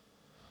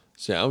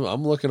 See,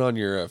 I'm looking on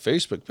your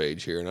Facebook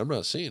page here, and I'm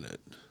not seeing it.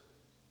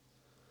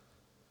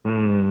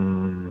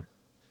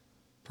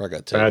 Probably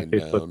got taken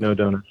Bad Facebook, down. no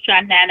donor.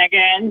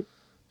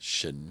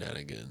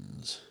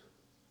 Shenanigans.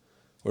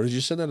 Or did you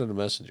send that in a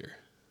messenger?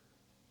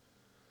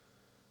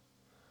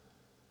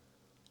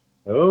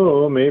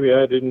 Oh, maybe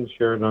I didn't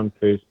share it on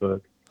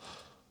Facebook.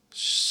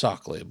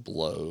 Sockly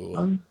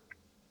blow.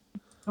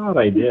 Thought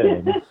I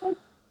did.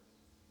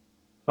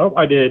 Oh,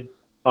 I did.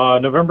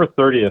 November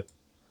 30th.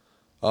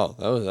 Oh,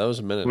 that was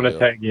a minute I'm going to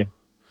tag you.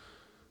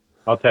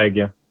 I'll tag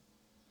you.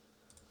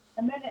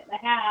 A minute and a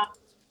half.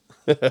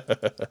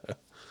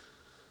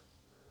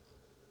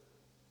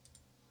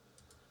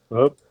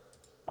 Oh,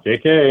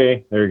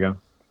 JK. There you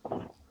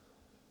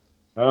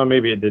go.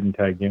 Maybe it didn't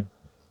tag you.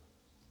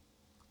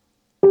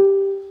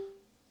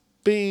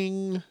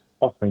 Bing.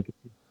 I think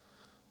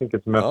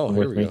it's messing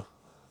with me. Go.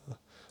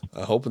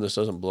 I'm hoping this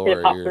doesn't blow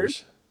our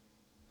ears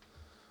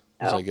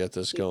as I get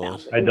this going.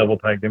 I double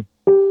tagged him.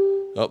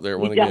 Oh, there it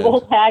went again. Double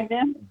tagged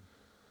him?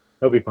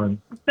 He'll be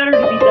fine. It's better to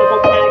be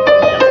double tagged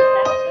than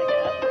double tagged,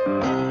 I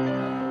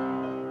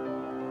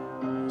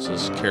guess.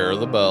 This is Care of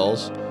the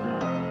Bells.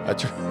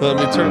 Let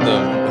me turn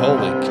the...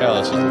 Holy cow,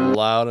 this is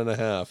loud and a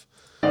half.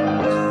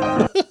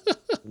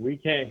 We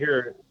can't hear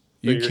it.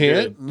 So You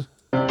can't? Good.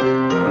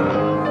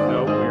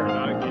 No, we are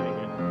not getting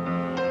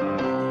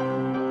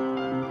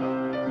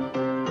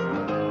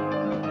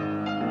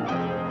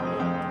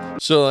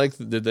it. So, like,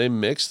 did they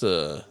mix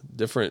the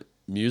different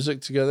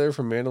music together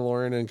from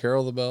Mandalorian and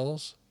Carol of the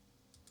Bells?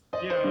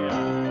 Yeah.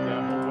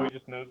 Homeboy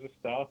just knows his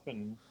stuff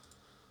and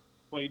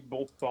played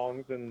both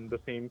songs in the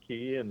same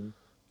key. And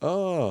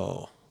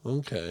Oh,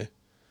 okay.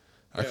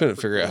 I couldn't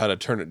figure out how to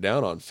turn it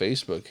down on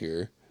Facebook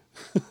here.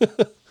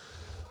 I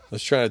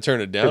was trying to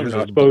turn it down. You're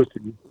not supposed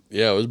to.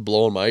 Yeah, it was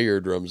blowing my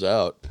eardrums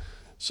out.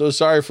 So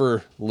sorry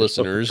for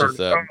listeners if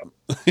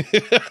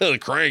that...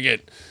 Crank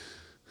it.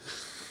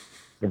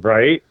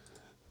 Right?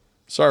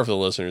 Sorry for the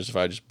listeners if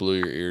I just blew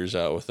your ears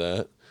out with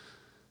that.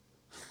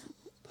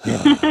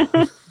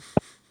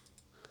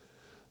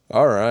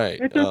 All right.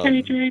 It's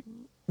okay, Jay.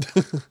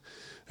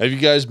 Have you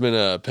guys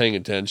been paying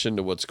attention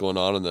to what's going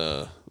on in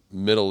the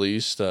Middle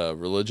East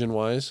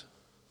religion-wise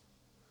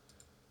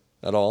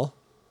at all?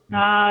 You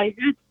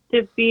have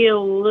to be a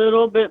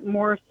little bit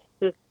more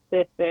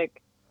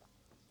specific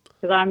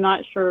because I'm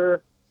not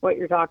sure what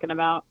you're talking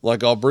about.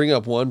 Like, I'll bring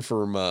up one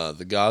from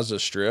the Gaza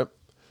Strip.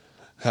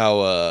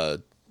 How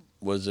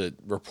was it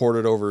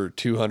reported over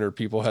 200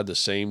 people had the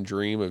same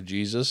dream of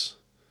Jesus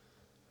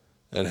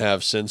and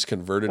have since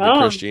converted to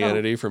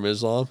Christianity from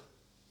Islam?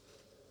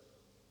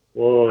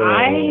 Whoa.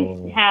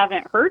 I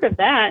haven't heard of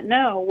that.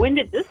 No. When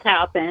did this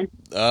happen?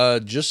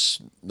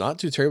 Just not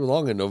too terribly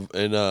long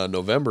in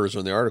November is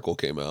when the article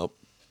came out.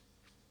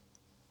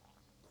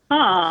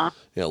 Huh.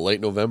 Yeah,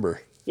 late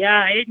November.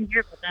 Yeah, I didn't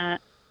hear about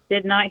that.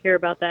 Did not hear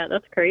about that.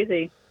 That's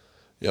crazy.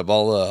 Yep,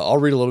 I'll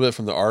read a little bit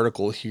from the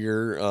article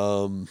here.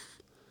 It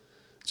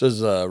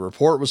says a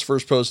report was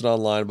first posted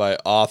online by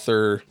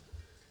author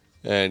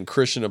and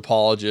Christian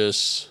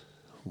apologist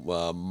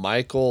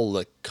Michael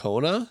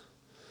Licona,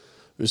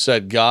 who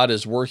said God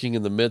is working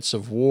in the midst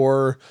of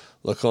war.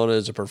 Licona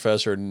is a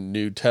professor in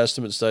New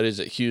Testament studies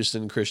at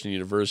Houston Christian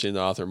University and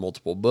the author of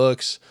multiple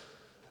books.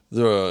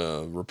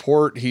 The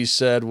report, he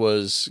said,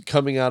 was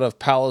coming out of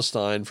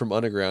Palestine from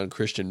underground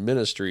Christian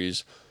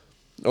ministries.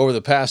 Over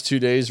the past 2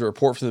 days, a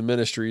report from the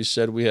ministries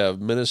said we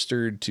have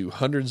ministered to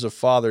hundreds of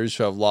fathers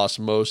who have lost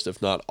most,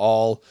 if not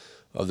all,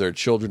 of their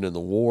children in the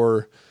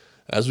war.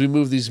 As we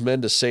moved these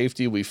men to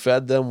safety, we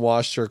fed them,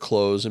 washed their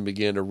clothes, and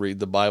began to read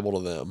the Bible to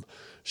them,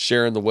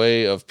 sharing the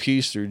way of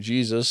peace through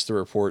Jesus, the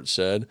report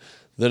said.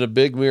 Then a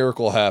big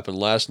miracle happened.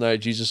 Last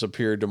night, Jesus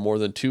appeared to more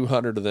than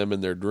 200 of them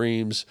in their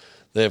dreams.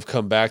 They have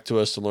come back to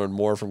us to learn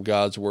more from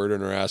God's word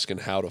and are asking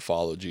how to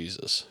follow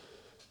Jesus.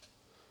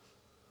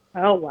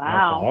 Oh,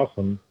 wow. That's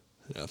awesome.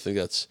 Yeah, I think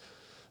that's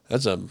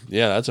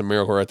a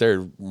miracle right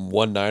there.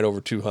 One night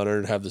over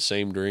 200 have the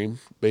same dream,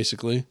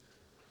 basically.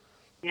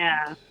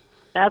 Yeah,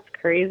 that's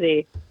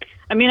crazy.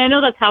 I mean, I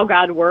know that's how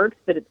God works,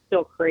 but it's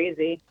still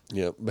crazy.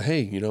 Yeah, but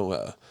hey,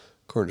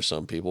 according to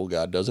some people,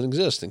 God doesn't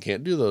exist and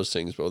can't do those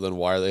things. But then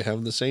why are they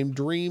having the same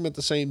dream at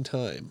the same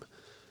time?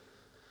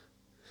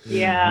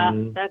 Yeah,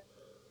 Mhm.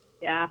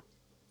 yeah.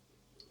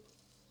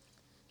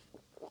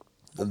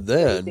 And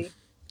then Crazy.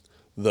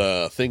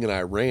 the thing in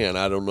Iran,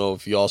 I don't know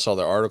if y'all saw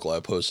the article I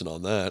posted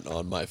on that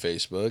on my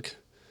Facebook,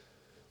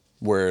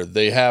 where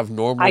they have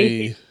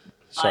normally.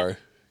 Sorry,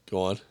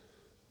 go on.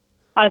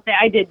 I would say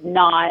I did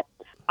not.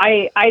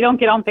 I don't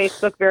get on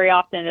Facebook very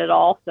often at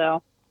all,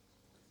 so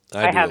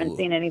I haven't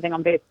seen anything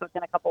on Facebook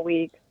in a couple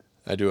weeks.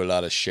 I do a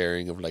lot of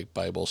sharing of like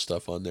Bible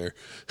stuff on there.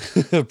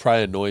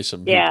 Probably annoy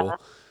some Yeah.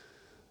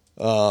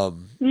 people.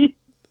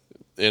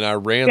 In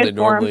Iran, Good they for 'em.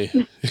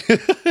 normally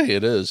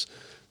it is.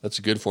 That's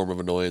a good form of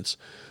annoyance.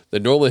 They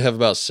normally have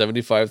about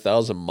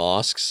 75,000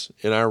 mosques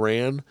in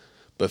Iran,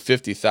 but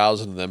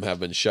 50,000 of them have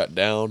been shut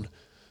down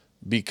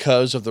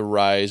because of the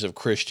rise of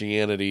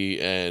Christianity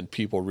and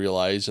people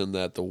realizing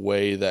that the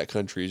way that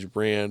country's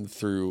ran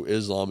through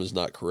Islam is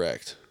not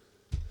correct.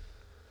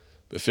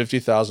 But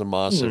 50,000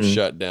 mosques have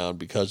shut down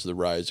because of the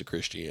rise of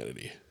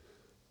Christianity.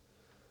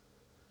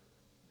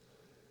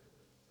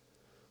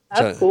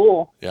 That's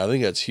cool. Yeah, I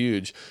think that's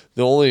huge. I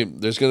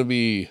think there's going to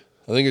be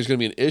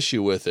an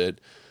issue with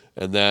it,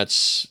 and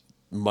that's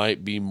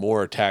might be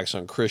more attacks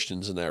on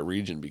Christians in that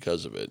region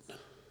because of it.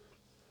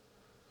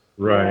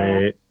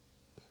 Right.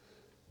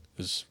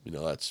 Because,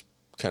 that's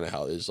kind of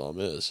how Islam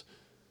is.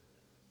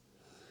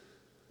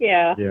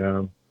 Yeah.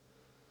 Yeah.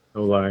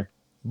 No lie.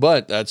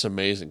 But that's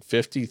amazing.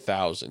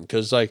 50,000.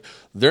 Because,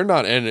 they're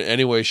not in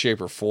any way,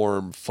 shape, or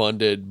form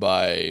funded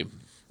by,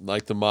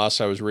 like the mosques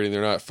I was reading,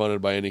 they're not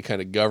funded by any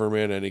kind of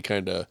government, any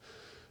kind of,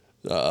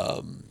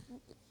 let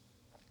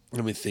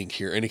me think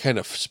here, any kind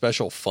of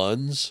special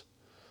funds.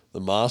 The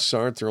mosques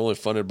aren't. They're only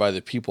funded by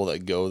the people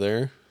that go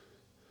there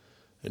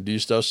and do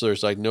stuff. So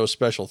there's no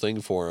special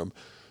thing for them.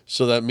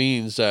 So that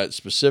means that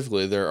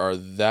specifically there are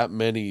that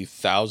many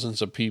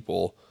thousands of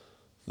people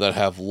that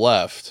have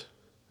left,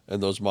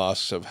 and those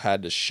mosques have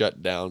had to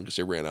shut down because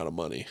they ran out of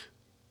money,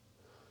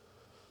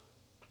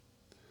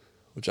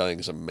 which I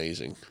think is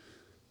amazing.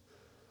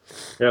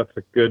 Yeah, it's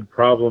a good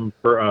problem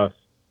for us.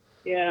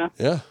 Yeah.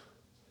 Yeah.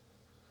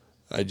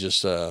 I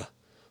just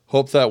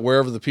hope that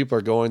wherever the people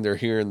are going, they're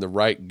hearing the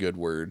right good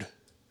word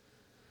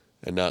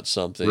and not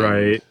something.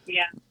 Right.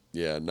 Yeah.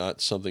 Yeah,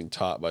 not something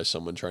taught by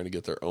someone trying to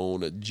get their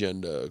own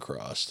agenda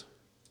across.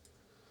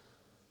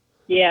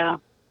 Yeah.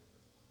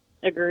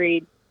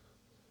 Agreed.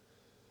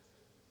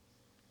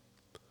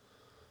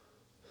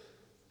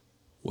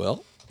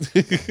 Well,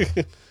 I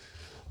don't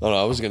know.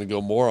 I was going to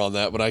go more on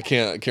that, but I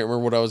can't remember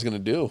what I was going to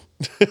do.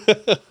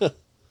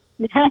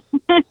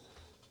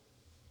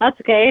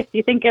 That's okay. If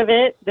you think of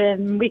it,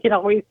 then we can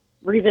always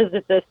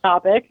revisit this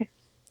topic.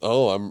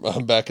 Oh,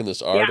 I'm back in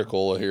this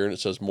article here, and it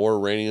says more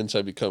Iranians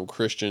have become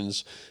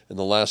Christians in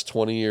the last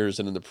 20 years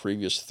than in the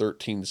previous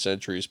 13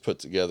 centuries put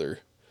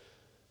together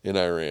in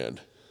Iran.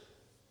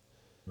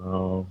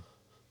 Oh.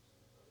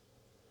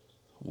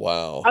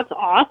 Wow. That's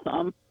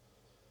awesome.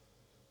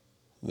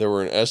 There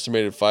were an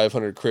estimated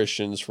 500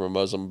 Christians from a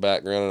Muslim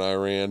background in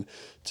Iran.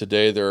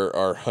 Today there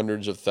are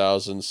hundreds of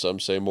thousands,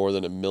 some say more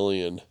than 1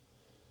 million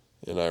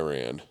in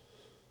Iran.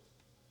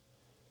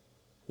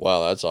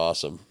 Wow, that's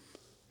awesome.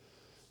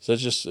 So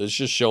it's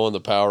just showing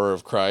the power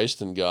of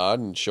Christ and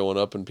God and showing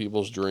up in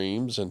people's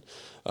dreams. And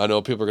I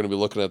know people are going to be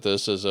looking at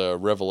this as a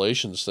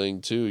Revelations thing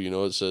too.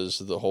 It says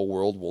the whole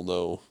world will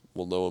know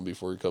him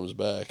before he comes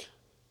back.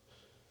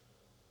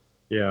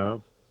 Yeah.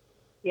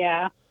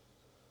 Yeah.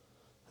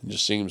 It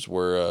just seems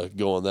we're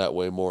going that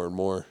way more and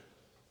more.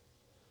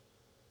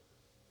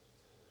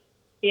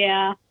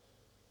 Yeah.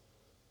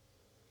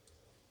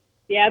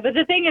 Yeah, but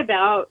the thing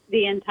about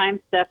the end time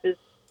stuff is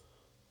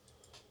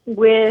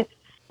with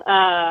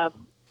us,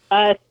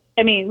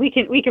 I mean, we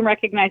can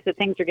recognize that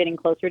things are getting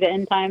closer to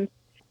end times,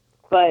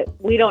 but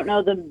we don't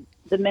know the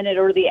minute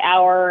or the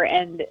hour,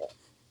 and a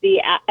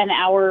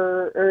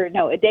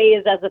day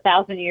is as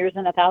 1,000 years,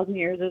 and 1,000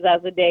 years is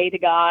as a day to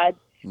God.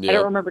 Yep. I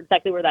don't remember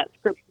exactly where that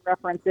scripture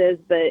reference is,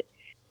 but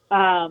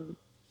To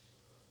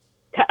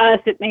us,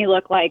 it may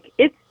look like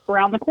it's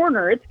around the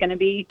corner. It's going to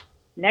be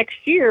next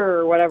year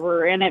or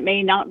whatever, and it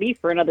may not be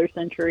for another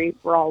century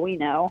for all we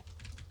know.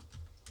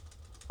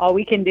 All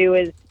we can do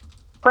is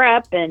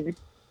prep and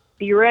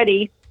be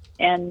ready.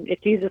 And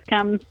if Jesus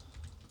comes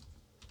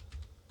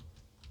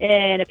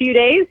in a few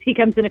days, he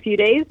comes in a few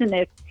days. And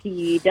if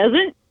he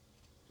doesn't,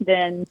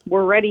 then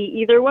we're ready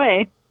either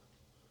way.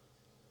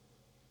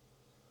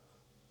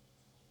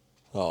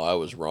 Oh, I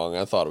was wrong.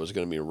 I thought it was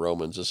going to be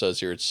Romans. It says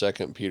here it's 2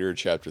 Peter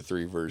chapter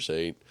 3, verse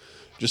 8.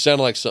 Just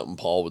sounded like something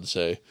Paul would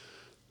say.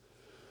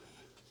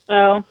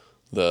 Oh,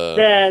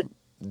 The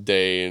the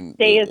day and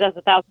day is as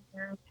 1,000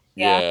 years.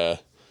 yeah.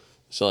 It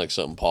sounded like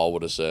something Paul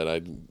would have said.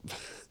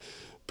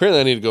 Apparently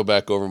I need to go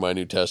back over my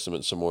New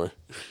Testament some more.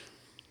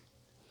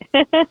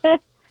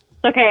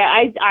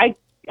 Okay,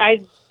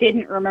 I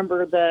didn't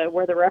remember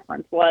where the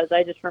reference was.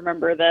 I just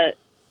remember that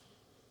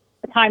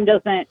time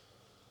doesn't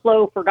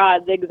flow for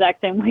God the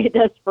exact same way it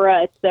does for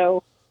us.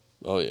 So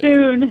Oh yeah.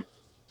 soon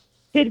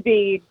could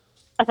be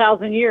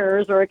 1,000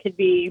 years, or it could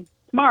be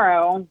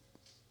tomorrow.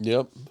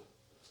 Yep.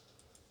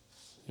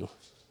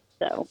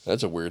 So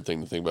That's a weird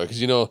thing to think about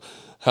because you know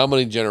how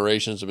many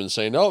generations have been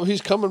saying, "Oh,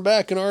 he's coming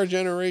back in our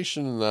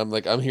generation," and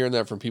I'm hearing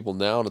that from people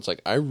now, and it's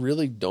like I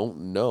really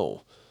don't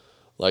know.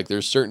 Like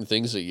there's certain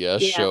things that yeah,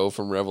 show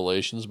from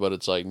Revelations, but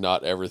it's like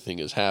not everything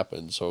has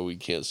happened, so we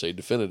can't say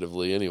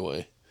definitively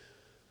anyway.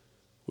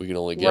 We can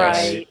only guess.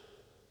 right,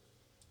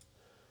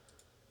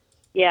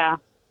 yeah,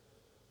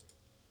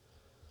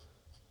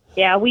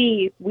 yeah.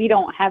 We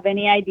don't have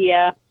any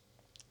idea,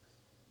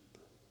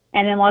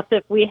 and unless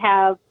if we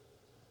have,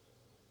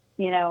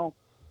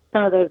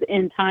 some of those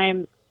end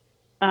times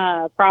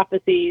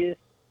prophecies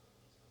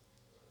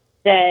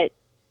that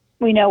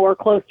we know we're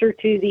closer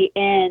to the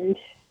end,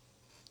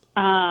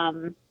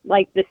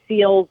 like the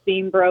seals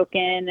being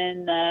broken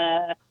and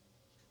the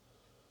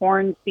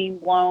horns being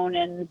blown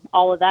and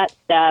all of that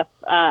stuff.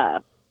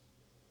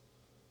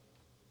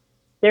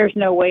 There's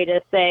no way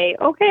to say,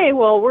 okay,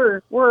 well,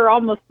 we're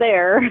almost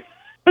there.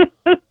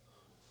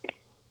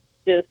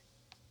 Just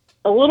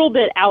a little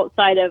bit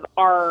outside of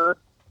our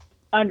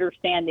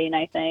understanding,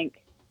 I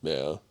think.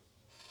 Yeah.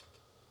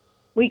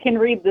 We can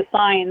read the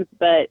signs,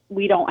 but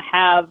we don't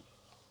have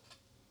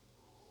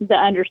the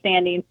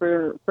understanding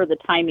for the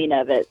timing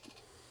of it.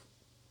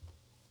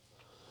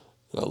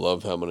 I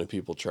love how many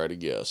people try to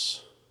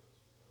guess.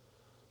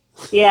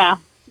 Yeah,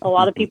 a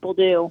lot of people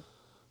do.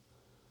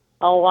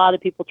 A lot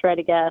of people try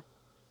to guess.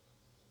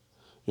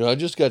 You know, I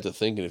just got to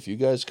thinking, if you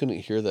guys couldn't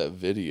hear that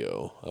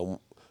video,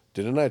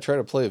 didn't I try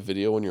to play a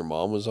video when your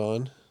mom was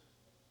on?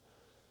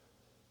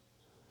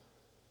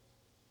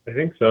 I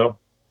think so.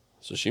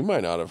 So she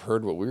might not have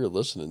heard what we were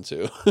listening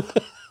to.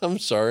 I'm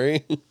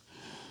sorry.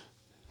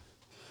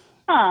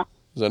 Huh.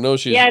 'Cause I know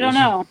she's. Yeah, I don't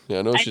know. Yeah,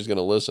 I know she's going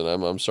to listen.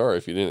 I'm sorry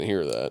if you didn't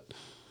hear that.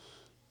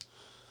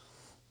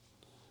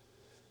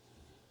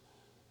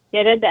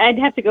 Yeah, I'd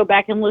have to go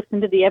back and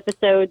listen to the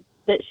episode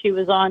that she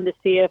was on to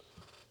see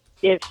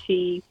if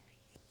she,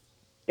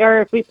 or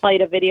if we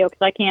played a video,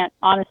 because I can't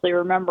honestly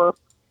remember.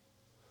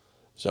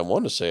 So I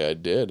wanted to say I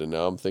did, and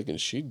now I'm thinking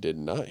she did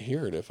not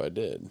hear it if I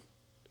did.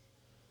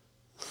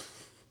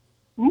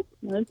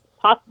 It's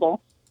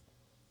possible.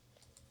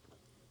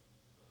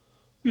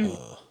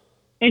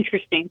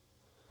 Interesting.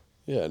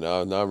 Yeah,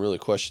 now I'm really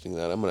questioning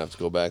that. I'm going to have to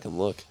go back and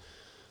look.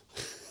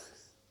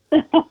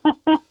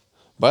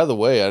 By the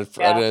way, I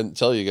didn't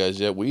tell you guys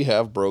yet, we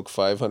have broke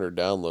 500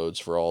 downloads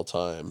for all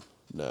time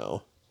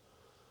now.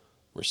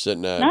 We're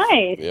sitting at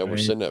Nice. Yeah, we're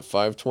sitting at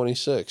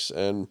 526,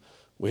 and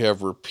we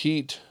have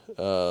repeat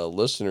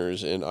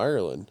listeners in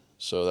Ireland,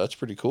 so that's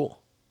pretty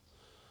cool.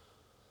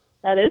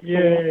 That is cool.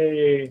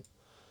 Yay!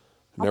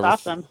 That's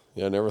awesome.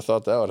 I never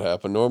thought that would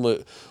happen.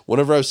 Normally,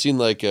 whenever I've seen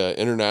like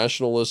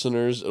international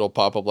listeners, it'll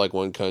pop up like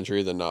one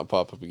country, then not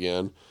pop up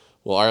again.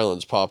 Well,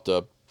 Ireland's popped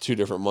up 2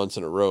 different months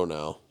in a row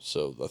now,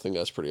 so I think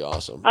that's pretty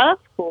awesome. Oh,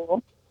 that's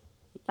cool.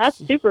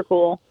 That's super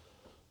cool.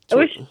 I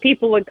wish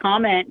people would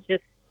comment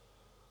just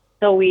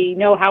so we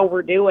know how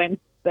we're doing.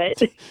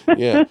 But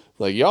yeah,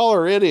 like y'all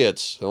are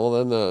idiots.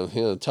 Well,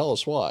 then tell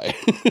us why.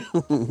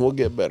 We'll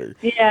get better.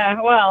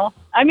 Yeah, well,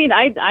 I mean,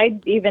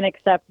 I'd even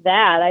accept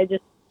that.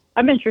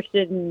 I'm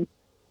interested in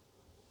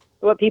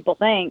what people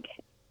think.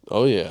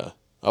 Oh yeah,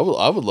 I would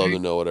love to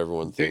know what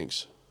everyone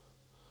thinks.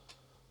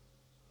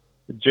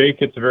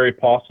 Jake, it's very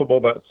possible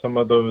that some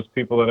of those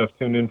people that have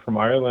tuned in from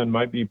Ireland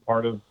might be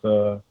part of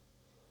the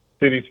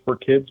Cities for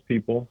Kids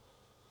people.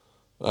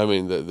 I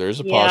mean, there's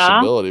a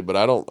possibility, but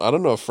I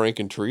don't know if Frank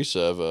and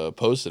Teresa have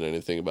posted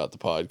anything about the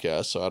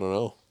podcast, so I don't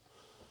know.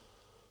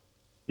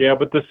 Yeah,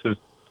 but this is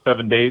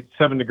 7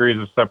 degrees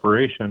of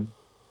separation,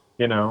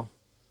 Yeah.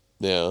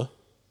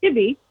 Could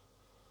be.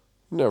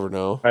 Never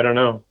know. I don't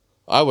know.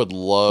 I would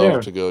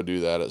love to go do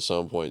that at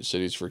some point.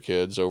 Cities for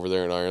Kids over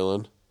there in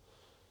Ireland.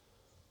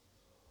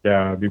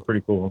 Yeah, it'd be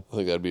pretty cool. I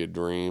think that'd be a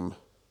dream.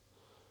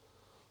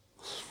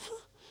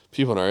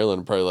 People in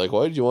Ireland are probably like,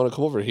 why did you want to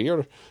come over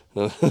here?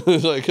 Like,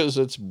 because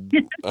I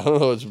don't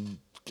know, it's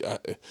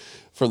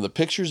from the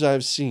pictures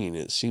I've seen,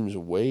 it seems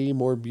way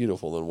more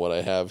beautiful than what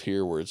I have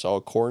here, where it's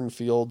all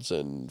cornfields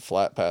and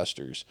flat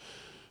pastures.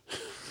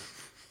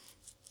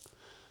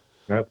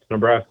 That's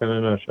Nebraska in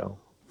a nutshell.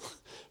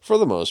 For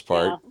the most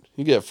part, Yeah.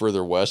 you get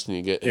further west and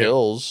you get Yeah.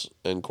 hills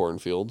and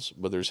cornfields,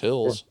 but there's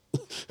hills.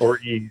 Or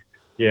east.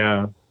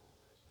 Yeah.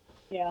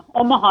 Yeah,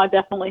 Omaha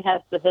definitely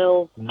has the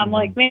hills. I'm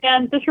like,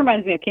 man, this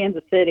reminds me of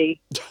Kansas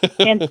City.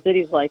 Kansas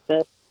City's like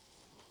this.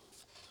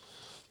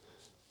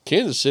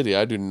 Kansas City,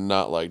 I do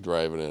not like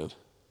driving in,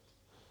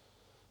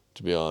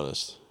 to be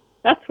honest.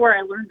 That's where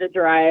I learned to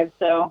drive.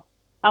 So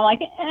I'm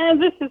like,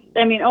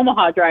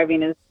 Omaha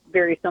driving is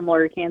very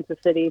similar to Kansas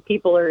City.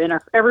 People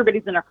are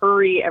everybody's in a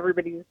hurry.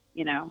 Everybody's,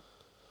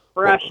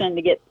 rushing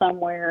to get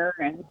somewhere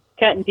and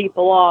cutting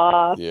people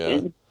off. Yeah.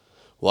 And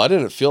Well, I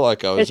didn't feel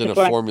like I was It's in a just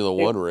what I Formula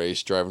do. One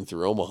race driving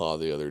through Omaha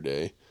the other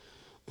day.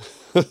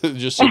 It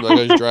just seemed like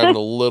I was driving a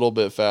little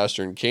bit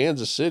faster in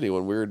Kansas City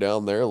when we were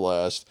down there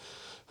last.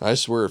 I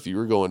swear, if you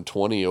were going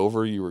 20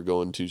 over, you were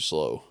going too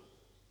slow.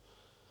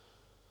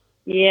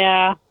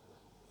 yeah,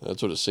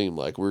 That's what it seemed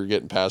like. We were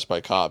getting passed by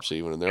cops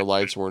even, and their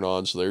lights weren't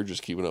on, so they were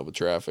just keeping up with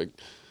traffic.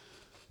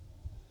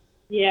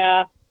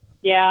 yeah,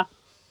 yeah.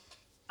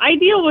 I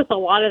deal with a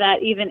lot of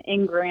that even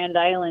in Grand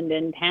Island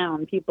in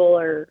town. People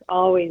are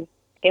always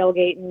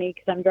tailgating me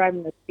because I'm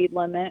driving the speed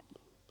limit.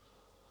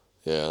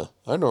 Yeah,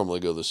 I normally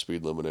go the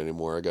speed limit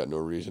anymore. I got no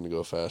reason to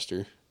go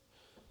faster.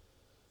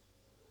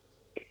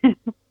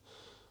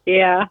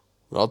 Yeah.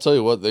 But I'll tell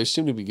you what, they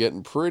seem to be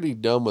getting pretty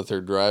dumb with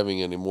their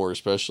driving anymore,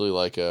 especially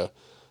like I'm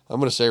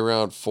going to say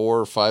around 4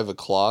 or 5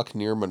 o'clock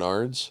near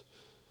Menards.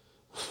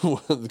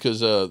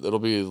 Because it'll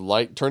be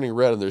light turning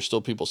red and there's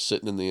still people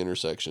sitting in the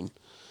intersection.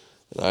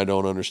 And I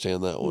don't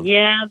understand that one.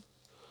 Yeah,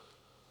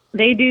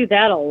 they do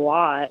that a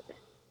lot.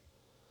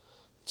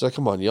 It's like,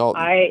 come on, y'all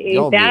That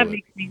knew it.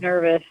 makes me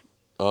nervous.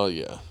 Oh,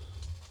 yeah.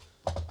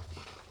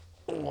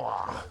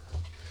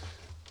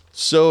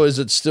 So is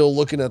it still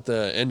looking at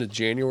the end of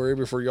January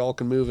before y'all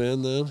can move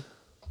in then?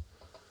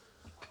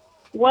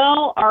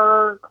 Well,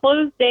 our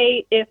close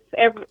date, if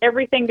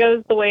everything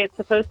goes the way it's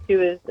supposed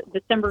to, is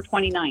December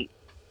 29th.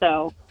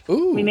 So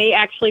Ooh. we may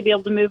actually be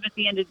able to move at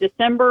the end of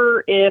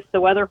December if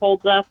the weather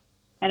holds up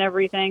and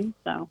everything.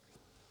 So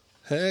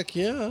Heck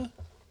yeah.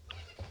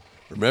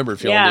 Remember,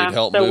 if y'all Yeah, need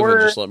help so moving,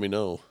 we're- just let me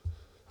know.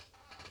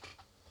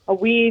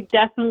 we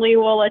definitely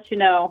will let you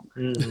know.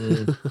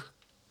 Mm-hmm.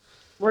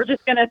 We're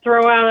just going to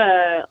throw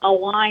out a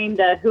line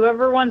to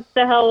whoever wants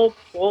to help,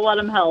 we'll let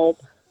them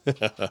help.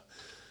 I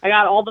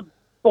got all the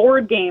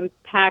board games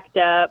packed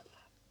up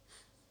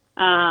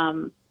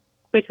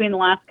between the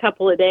last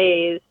couple of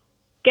days.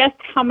 Guess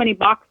how many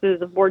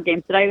boxes of board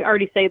games? Did I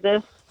already say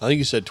this? I think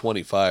you said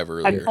 25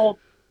 earlier. I've told,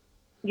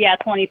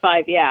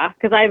 25, yeah.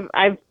 Because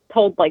I've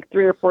told like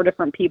 3 or 4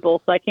 different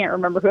people, so I can't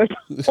remember who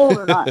I told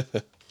or not.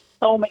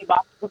 So many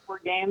boxes of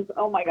board games.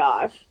 Oh my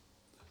gosh.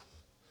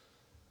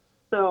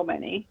 So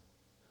many.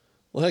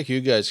 Well, heck,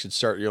 you guys could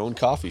start your own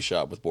coffee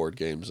shop with board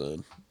games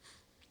then.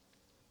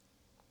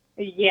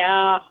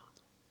 Yeah.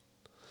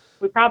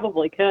 We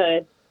probably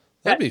could.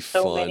 That'd be Got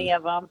so fun. many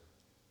of them.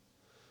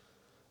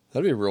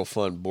 That'd be real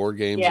fun. Board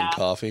games Yeah. and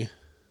coffee.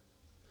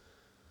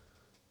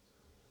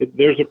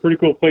 There's a pretty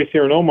cool place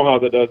here in Omaha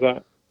that does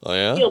that. Oh,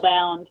 yeah?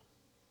 Steelbound.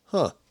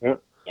 Huh. Yeah,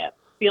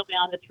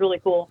 Steelbound. It's really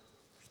cool.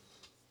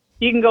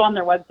 You can go on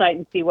their website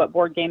and see what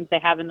board games they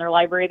have in their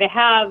library. They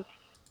have,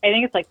 I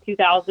think it's like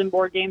 2,000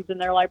 board games in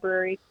their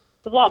library.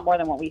 It's a lot more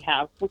than what we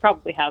have. We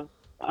probably have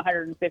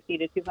 150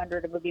 to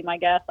 200, it would be my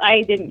guess.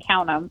 I didn't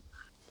count them,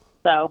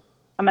 so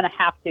I'm going to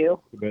have to.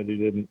 Too bad you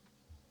didn't.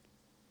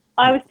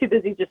 I was too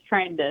busy just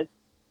trying to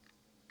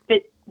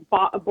fit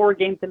board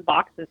games in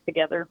boxes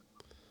together.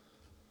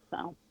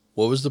 So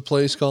What was the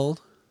place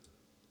called?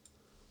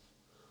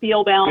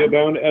 Steelbound.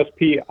 Spielbound,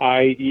 Spiel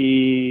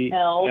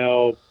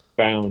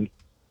bound.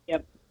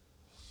 Yep.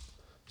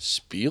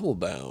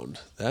 Spielbound.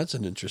 That's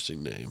an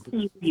interesting name.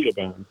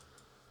 Spielbound.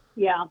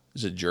 Yeah.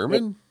 Is it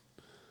German?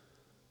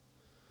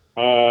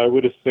 I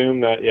would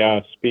assume that,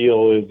 yeah,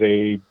 Spiel is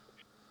a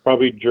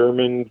probably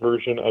German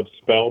version of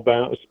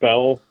spellbound.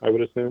 Spell, I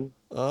would assume.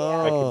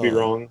 Oh. I could be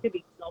wrong. Could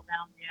be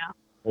Steelbound, yeah.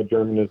 My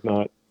German is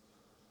not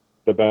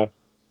the best.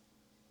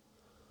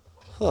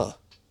 Huh.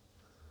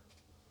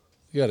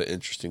 You got an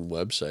interesting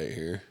website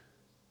here.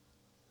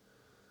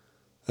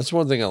 That's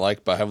one thing I like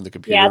about having the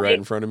computer Yeah, right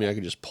in front of me. I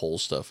can just pull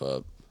stuff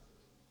up.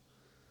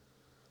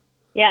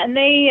 Yeah, and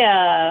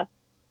they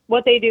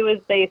what they do is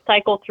they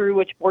cycle through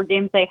which board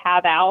games they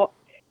have out.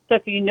 So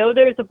if you know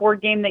there's a board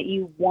game that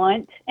you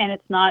want and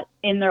it's not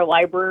in their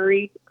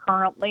library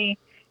currently,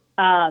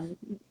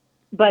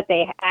 but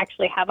they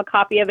actually have a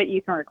copy of it,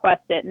 you can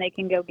request it and they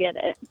can go get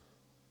it.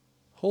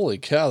 Holy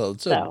cow,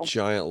 that's a So.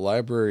 giant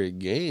library of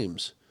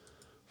games.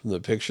 From the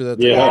picture that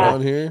they Yeah. got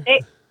on here.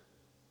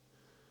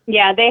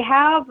 Yeah, they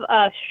have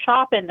a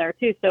shop in there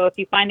too. So if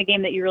you find a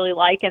game that you really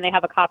like and they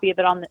have a copy of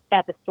it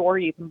at the store,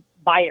 you can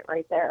buy it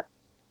right there.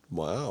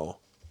 Wow.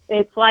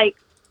 It's like,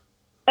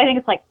 I think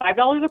it's like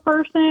 $5 a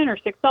person or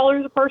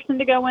 $6 a person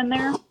to go in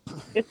there.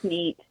 It's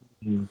neat.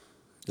 And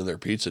their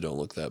pizza don't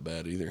look that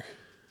bad either.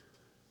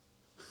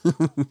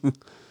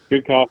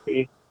 Good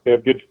coffee. They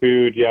have good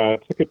food. Yeah,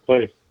 it's a good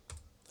place.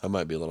 I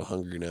might be a little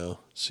hungry now,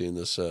 seeing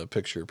this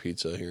picture of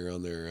pizza here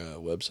on their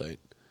website.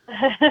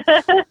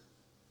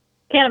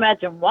 Can't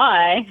imagine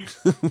why.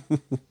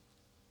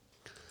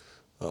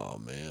 Oh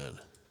man.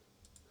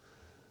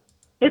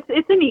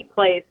 It's a neat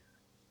place.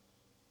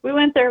 We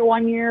went there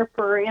one year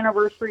for our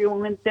anniversary.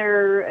 We went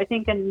there, I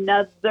think,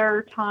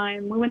 another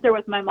time. We went there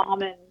with my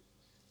mom and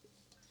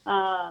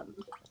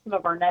some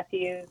of our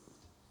nephews.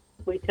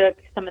 We took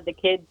some of the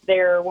kids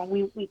there when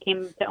we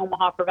came to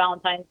Omaha for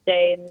Valentine's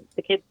Day, and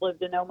the kids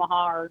lived in Omaha,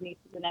 our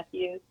nieces and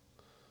nephews.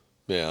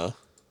 Yeah.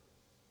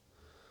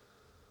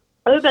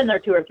 I've been there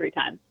 2 or 3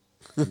 times.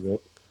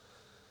 Yep.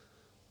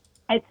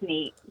 It's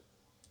neat.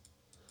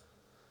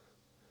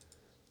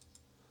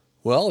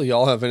 Well,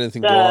 y'all have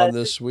anything go on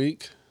this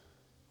week?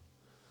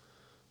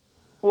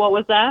 What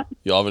was that?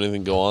 Y'all have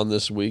anything go on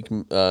this week?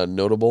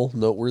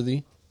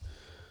 Noteworthy?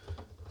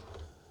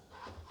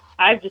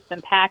 I've just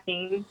been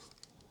packing.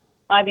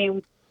 I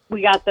mean,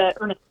 we got the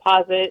earnest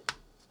deposit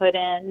put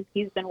in.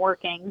 He's been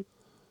working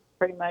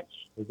pretty much.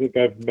 I think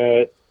I've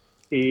met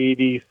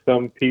 80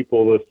 some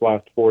people this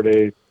last 4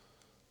 days.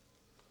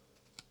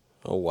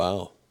 Oh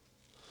wow.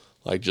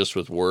 Like just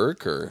with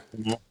work or?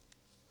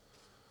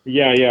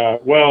 Yeah.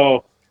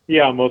 Well,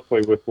 yeah,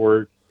 mostly with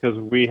work because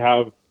we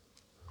have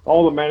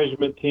all the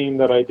management team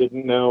that I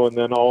didn't know, and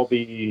then all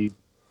the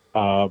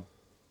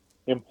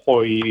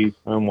employees.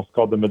 I almost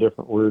called them a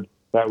different word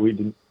that we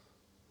didn't.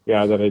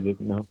 Yeah, that I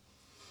didn't know.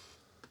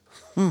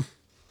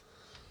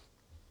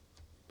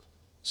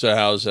 So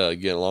how's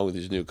getting along with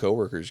these new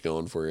coworkers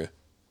going for you?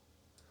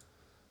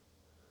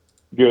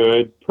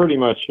 Good. Pretty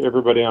much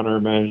everybody on our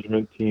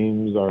management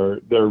teams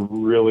they're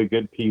really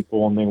good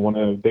people, and they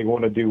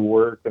want to do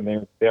work, and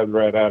they have the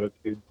right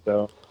attitude.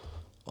 So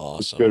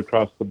it's good Awesome.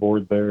 across the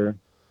board there.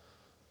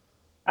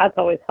 That's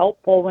always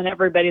helpful when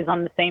everybody's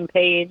on the same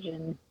page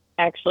and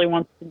actually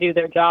wants to do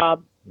their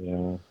job.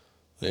 Yeah.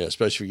 Yeah,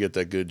 especially if you get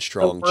that good, The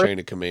strong worst, chain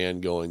of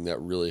command going, that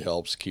really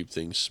helps keep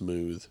things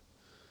smooth.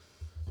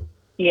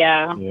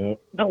 yeah. Yeah.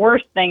 The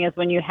worst thing is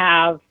when you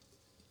have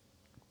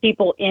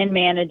people in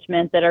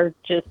management that are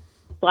just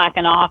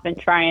slacking off and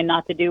trying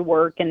not to do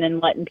work and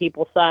then letting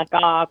people slack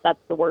off. That's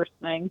the worst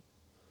thing.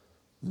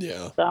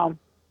 Yeah. So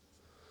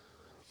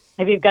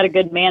if you've got a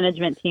good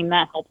management team,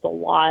 that helps a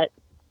lot.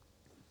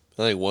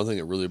 I think one thing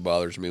that really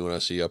bothers me when I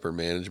see upper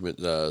management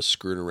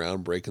screwing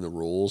around, breaking the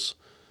rules,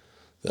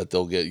 that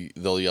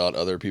they'll yell at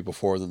other people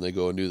for, then they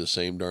go and do the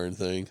same darn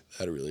thing.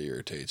 That really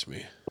irritates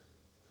me.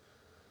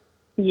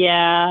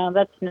 Yeah,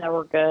 that's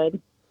never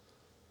good.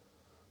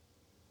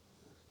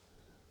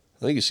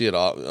 I think you see it.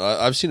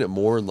 I've seen it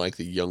more in like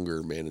the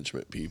younger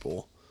management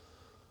people,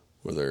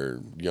 where they're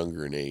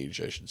younger in age,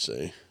 I should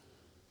say.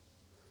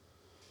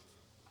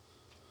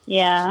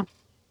 Yeah.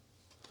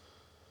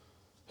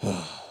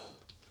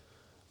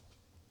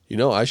 You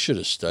know, I should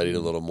have studied a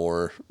little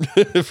more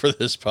for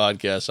this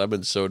podcast. I've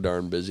been so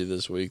darn busy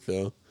this week,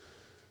 though.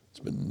 It's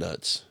been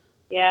nuts.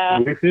 Yeah.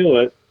 We feel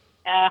it.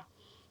 Yeah.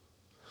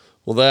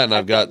 Well, that and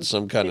I've I've got been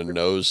some kind of super.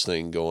 nose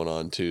thing going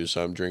on too.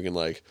 So I'm drinking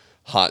like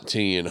hot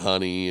tea and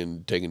honey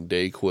and taking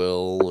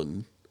Dayquil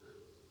and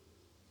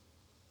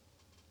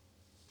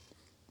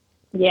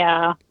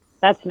Yeah.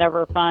 That's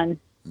never fun.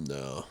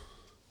 no.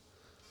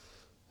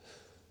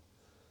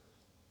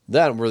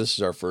 That where this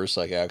is our first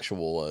like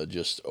actual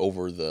just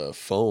over the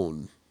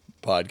phone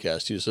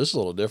podcast too. So this is a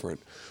little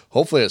different.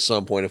 Hopefully at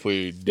some point if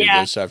we do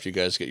Yeah. this after you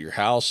guys get your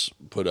house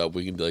put up,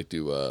 we can like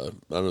do I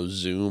don't know,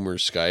 Zoom or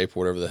Skype,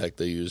 whatever the heck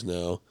they use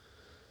now.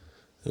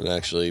 And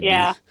actually be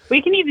Yeah.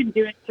 We can even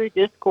do it through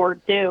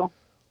Discord too.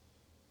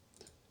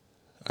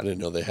 I didn't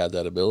know they had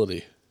that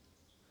ability.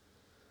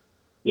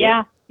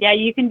 Yeah. Yeah,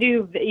 you can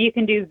do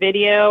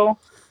video,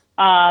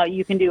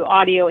 you can do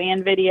audio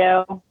and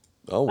video.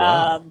 Oh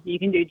wow. You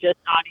can do just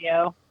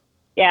audio.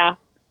 Yeah,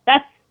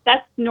 that's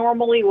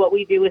normally what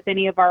we do with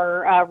any of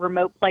our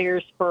remote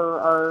players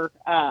for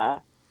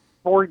our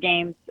board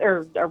games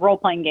or role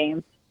playing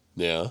games.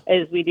 Yeah.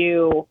 Is we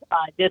do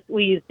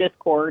we use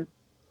Discord.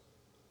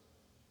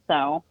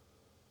 So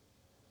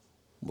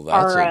Well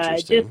that's our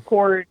interesting.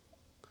 Discord,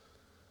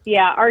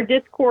 yeah, our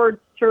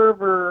Discord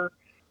server.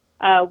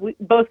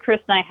 Both Chris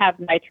and I have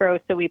Nitro,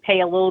 so we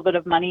pay a little bit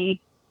of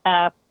money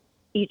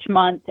each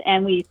month,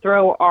 and we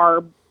throw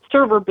our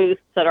server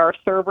boosts at our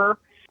server,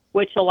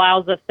 which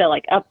allows us to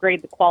like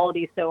upgrade the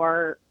quality, so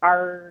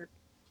our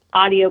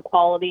audio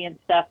quality and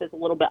stuff is a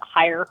little bit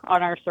higher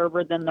on our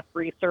server than the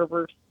free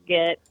servers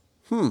get.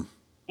 Hmm.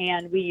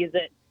 And we use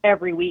it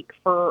every week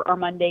for our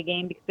Monday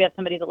game because we have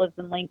somebody that lives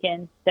in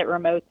Lincoln that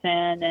remotes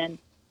in,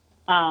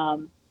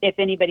 and if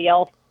anybody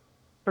else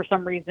for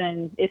some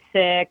reason is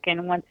sick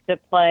and wants to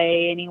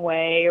play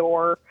anyway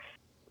or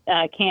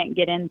can't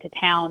get into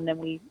town, then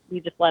we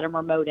just let them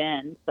remote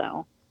in.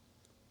 So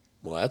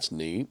Well that's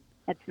neat.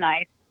 it's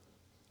nice.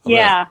 I'm gonna,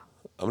 Yeah.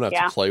 I'm gonna have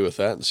Yeah. to play with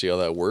that and see how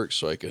that works,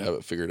 so I could have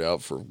it figured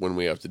out for when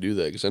we have to do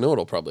that. Because I know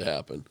it'll probably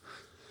happen,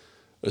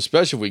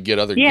 especially if we get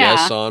other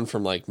guests Yeah. on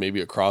from like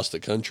maybe across the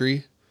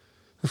country.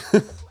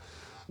 I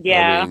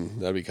Yeah. mean,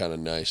 that'd be kind of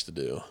nice to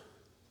do.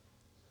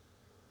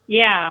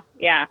 Yeah.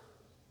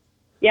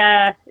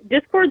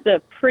 Discord's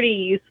a pretty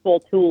useful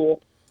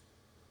tool,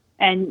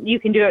 and you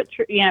can do it.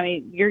 I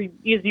mean, you're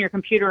using your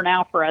computer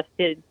now for us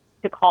to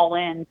call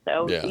in,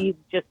 so Yeah. you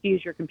just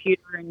use your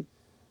computer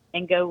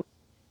and go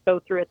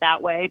through it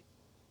that way.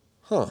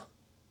 Huh.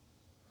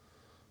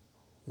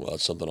 Well,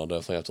 that's something I'll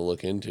definitely have to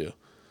look into.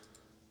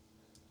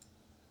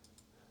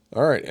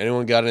 All right.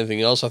 Anyone got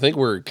anything else? I think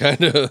we're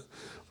kind of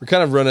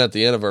running at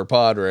the end of our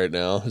pod right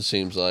now. It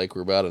seems like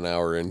we're about an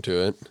hour into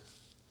it.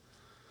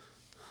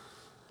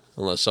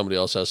 Unless somebody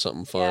else has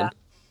something Yeah.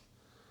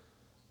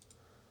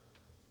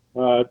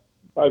 fun.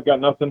 I've got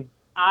nothing.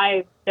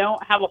 I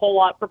don't have a whole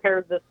lot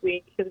prepared this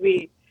week because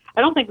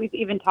I don't think we've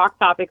even talked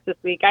topics this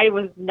week. I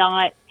was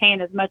not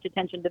paying as much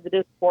attention to the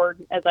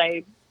Discord as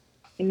I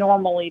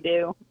normally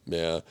do.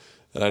 Yeah.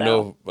 And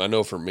So, I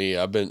know for me,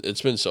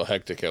 it's been so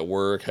hectic at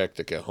work,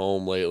 hectic at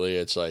home lately.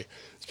 It's like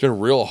it's been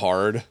real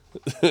hard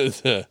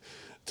to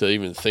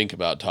even think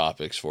about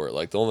topics for it.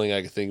 Like the only thing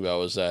I could think about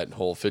was that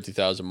whole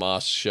 50,000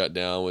 mosques shut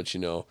down, which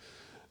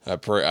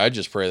I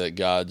just pray that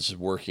God's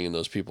working in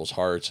those people's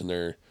hearts and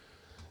they're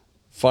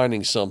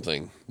finding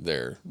something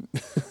there.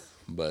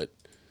 But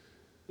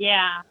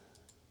yeah.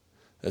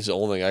 that's the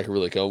only thing I can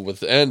really come up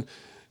with. And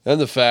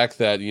the fact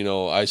that,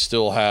 I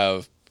still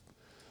have,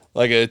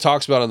 like it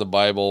talks about in the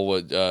Bible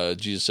what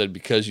Jesus said,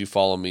 because you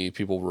follow me,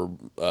 people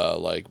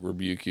like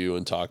rebuke you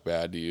and talk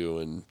bad to you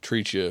and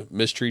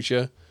mistreat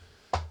you.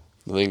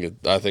 I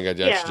think I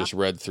actually Yeah. just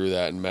read through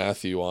that in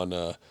Matthew on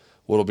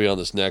what'll be on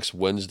this next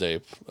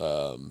Wednesday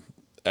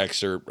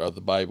excerpt of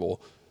the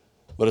Bible.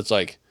 But it's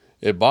like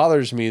it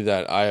bothers me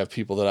that I have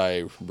people that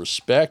I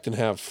respect and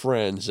have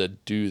friends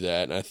that do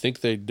that, and I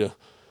think they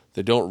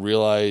don't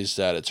realize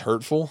that it's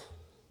hurtful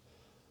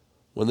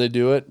when they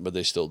do it, but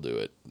they still do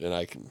it. And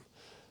I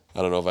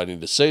don't know if I need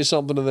to say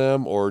something to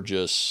them or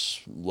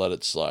just let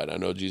it slide. I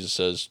know Jesus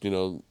says,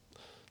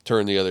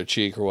 turn the other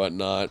cheek or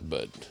whatnot,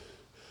 but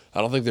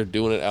I don't think they're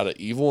doing it out of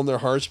evil in their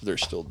hearts, but they're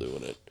still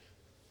doing it.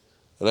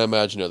 And I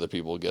imagine other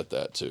people get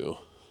that too.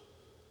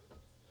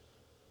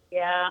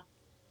 Yeah.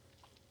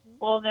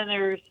 Well, then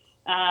there's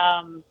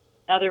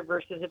other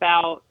verses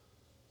about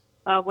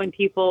when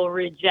people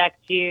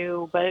reject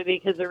you, but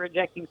because they're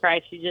rejecting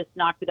Christ, you just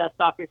knock the dust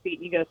off your feet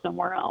and you go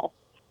somewhere else.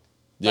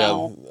 Yeah,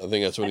 So, I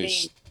think that's when I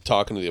he's mean,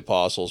 talking to the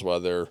apostles while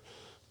they're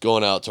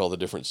going out to all the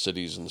different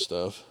cities and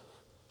stuff.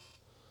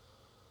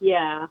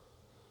 yeah.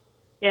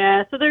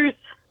 Yeah. So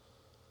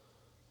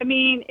I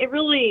mean, it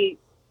really,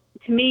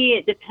 to me,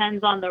 it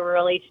depends on the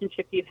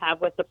relationship you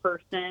have with the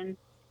person.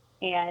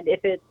 And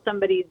if it's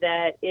somebody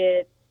that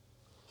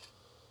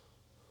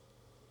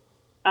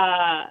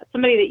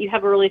you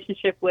have a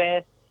relationship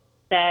with,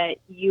 that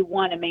you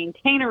want to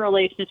maintain a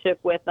relationship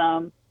with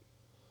them,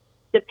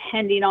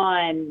 depending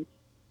on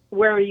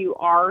where you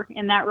are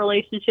in that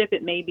relationship,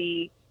 it may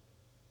be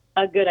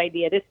a good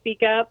idea to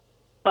speak up,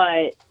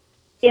 but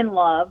in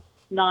love,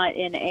 not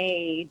in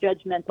a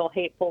judgmental,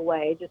 hateful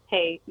way. Just,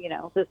 hey,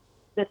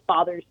 this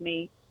bothers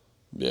me.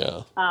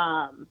 Yeah,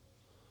 Um,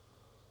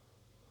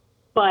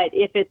 but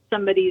if it's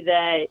somebody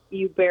that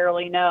you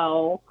barely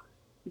know,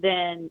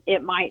 then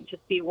it might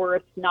just be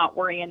worth not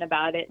worrying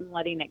about it and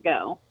letting it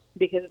go,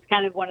 because it's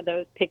kind of one of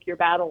those pick your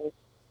battles,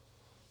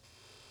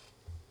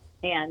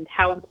 and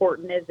how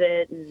important is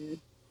it, and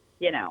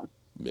you know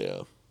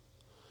yeah.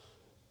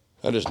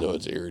 I just know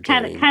it's kind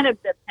of irritating. kind of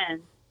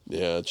depends.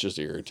 Yeah, it's just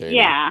irritating.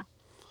 Yeah,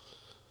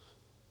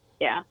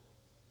 yeah,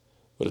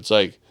 But it's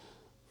like,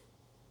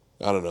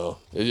 I don't know.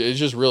 It's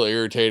just real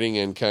irritating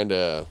and kind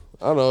of,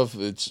 I don't know if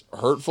it's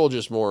hurtful,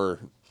 just more,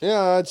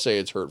 yeah, I'd say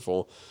it's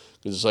hurtful.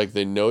 Because it's like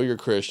they know you're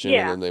Christian and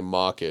yeah, then they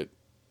mock it.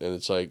 And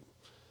it's like,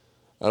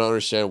 I don't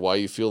understand why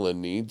you feel the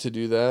need to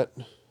do that.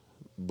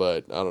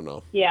 But I don't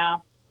know. yeah,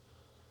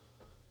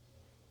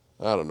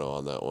 I don't know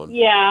on that one.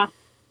 yeah.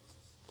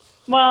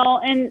 Well,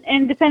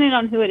 and depending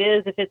on who it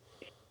is, if it's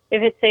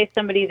say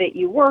somebody that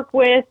you work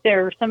with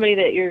or somebody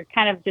that you're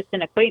kind of just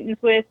an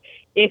acquaintance with,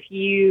 if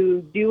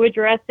you do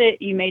address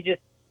it, you may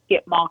just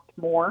get mocked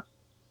more.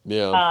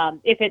 Yeah,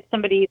 If it's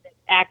somebody that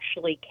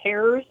actually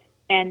cares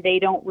and they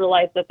don't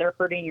realize that they're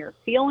hurting your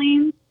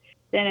feelings,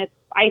 then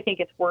I think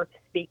it's worth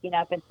speaking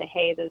up and say,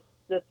 hey,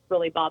 this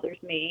really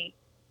bothers me.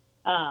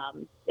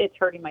 It's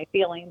hurting my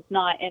feelings,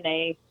 not in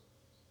a,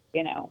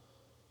 you know,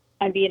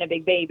 I'm being a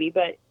big baby,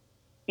 but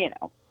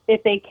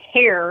if they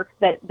care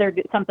that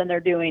something they're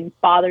doing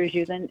bothers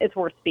you, then it's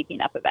worth speaking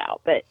up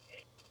about. But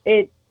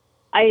it,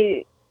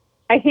 I,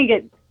 I think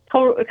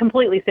it's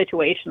completely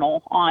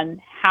situational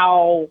on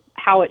how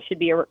it should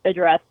be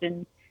addressed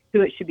and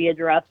who it should be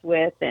addressed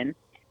with. And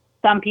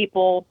some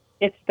people,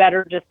 it's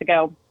better just to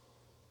go,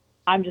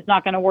 I'm just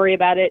not going to worry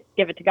about it,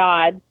 give it to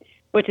God,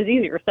 which is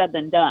easier said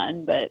than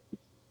done. But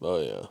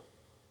oh yeah.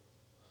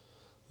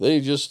 Then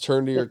you just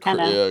turn to your just kind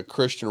of,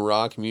 Christian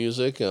rock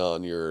music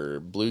on your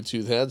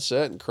Bluetooth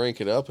headset and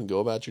crank it up and go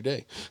about your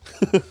day.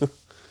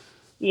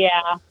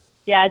 yeah,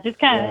 yeah, it just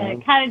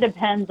kind of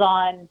depends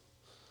on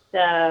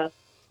the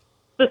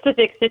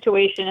specific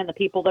situation and the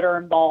people that are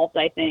involved,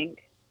 I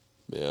think.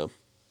 Yeah.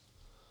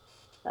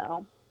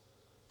 So,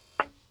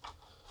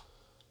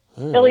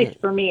 All At least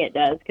right. for me, it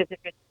does. Because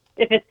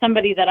if it's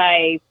somebody that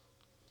I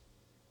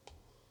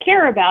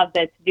care about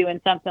that's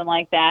doing something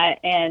like that,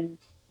 and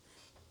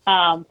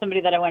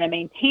somebody that I want to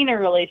maintain a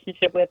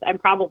relationship with, I'm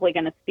probably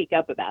going to speak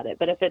up about it.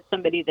 But if it's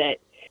somebody that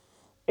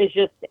is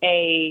just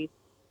a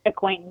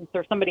acquaintance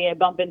or somebody I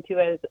bump into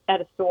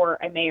at a store,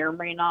 I may or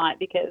may not,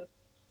 because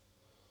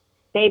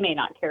they may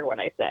not care what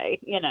I say,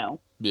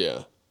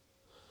 Yeah.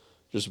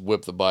 Just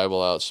whip the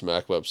Bible out,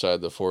 smack him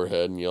upside the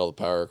forehead, and yell, "The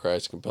power of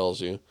Christ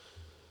compels you."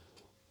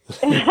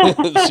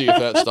 See if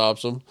that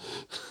stops him.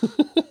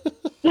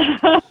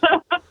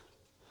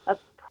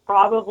 That's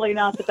probably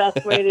not the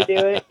best way to do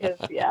it,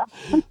 because, yeah,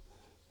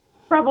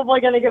 probably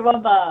going to give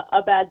them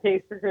a bad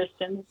taste for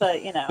Christians.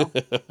 But,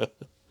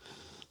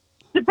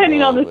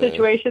 depending on Oh the man.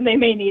 situation, they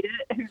may need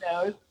it. Who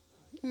knows?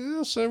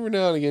 Yeah, so every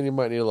now and again you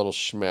might need a little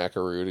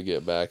schmackaroo to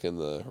get back in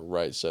the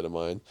right set of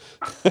mind.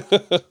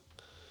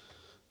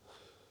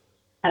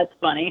 That's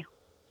funny.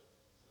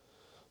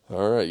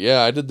 All right.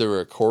 Yeah, I did the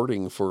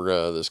recording for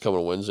this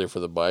coming Wednesday for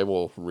the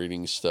Bible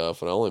reading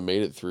stuff, and I only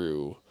made it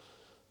through.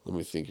 Let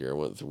me think here. I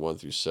went through 1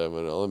 through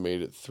 7. I only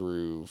made it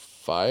through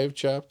 5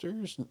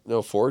 chapters.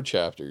 No, 4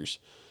 chapters.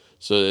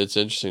 So it's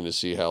interesting to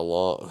see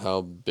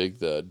how big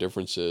the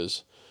difference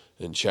is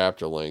in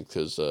chapter length.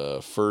 Because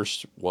the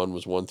first one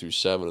was 1 through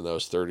 7, and that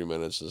was 30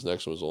 minutes. This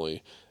next one was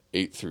only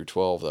 8 through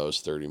 12. That was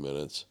 30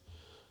 minutes.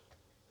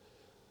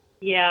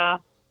 Yeah.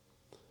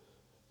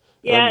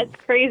 Yeah, And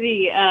it's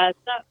crazy.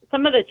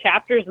 Some of the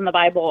chapters in the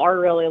Bible are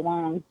really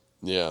long.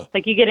 yeah.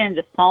 Like, you get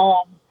into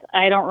Psalms.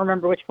 I don't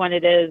remember which one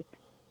it is.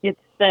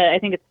 I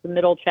think it's the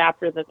middle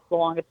chapter that's the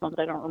longest one,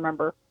 but I don't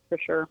remember for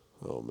sure.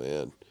 Oh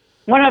man.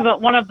 One of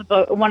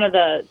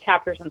the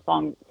chapters in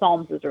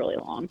Psalms is really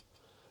long.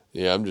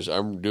 Yeah,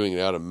 I'm doing it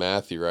out of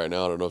Matthew right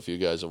now. I don't know if you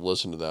guys have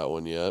listened to that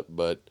one yet,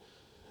 but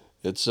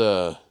it's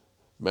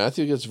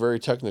Matthew gets very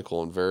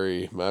technical and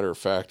very matter of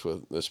fact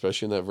with,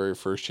 especially in that very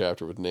first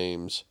chapter with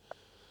names.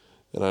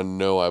 And I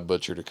know I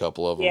butchered a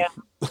couple of them. Yeah.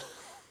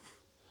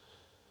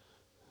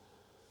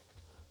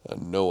 I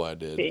know I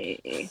did.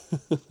 See.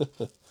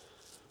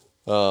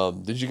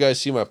 Did you guys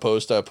see my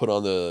post I put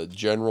on the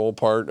general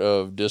part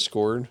of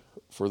Discord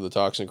for the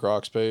Toxin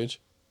Crocs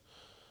page?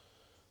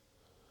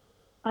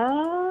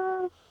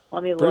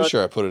 Let me Pretty look.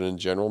 sure I put it in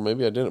general.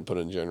 Maybe I didn't put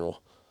it in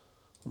general.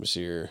 Let me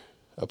see here.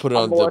 I put it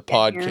I'm on the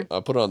looking here. I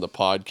put it on the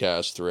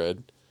podcast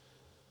thread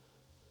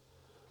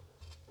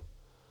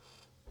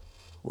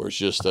where it's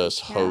just us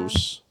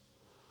hosts.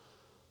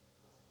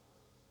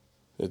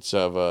 It's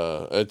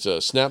a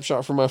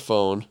snapshot from my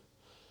phone.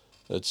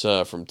 It's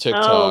from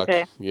TikTok. Oh,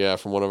 okay. Yeah,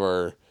 from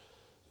one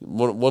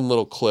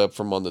little clip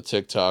from on the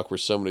TikTok where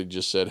somebody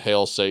just said,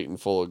 "Hail Satan,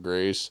 full of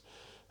grace,"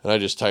 and I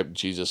just typed,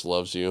 "Jesus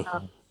loves you."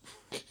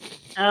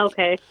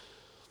 Okay.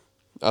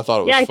 I thought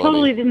it was Yeah, I funny.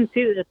 totally didn't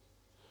see this.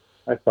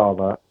 I saw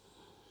that.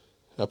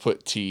 I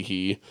put "tee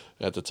he"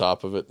 at the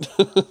top of it.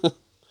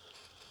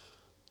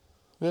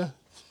 Yeah,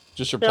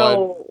 just replied.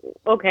 So,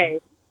 okay.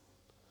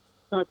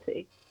 Let's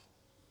see.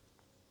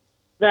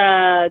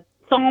 The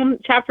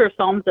chapter of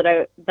Psalms that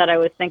I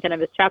was thinking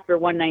of is chapter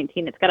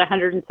 119. It's got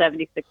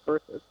 176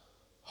 verses.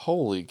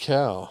 Holy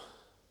cow!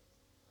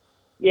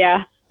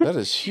 Yeah. That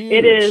is huge.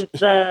 It is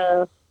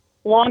the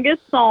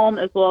longest psalm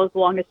as well as the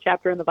longest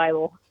chapter in the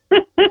Bible.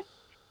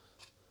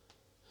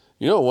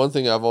 You know, one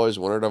thing I've always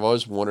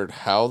wondered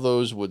how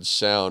those would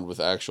sound with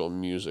actual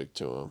music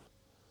to them.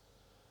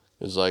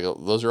 It's like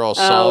those are all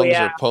songs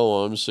or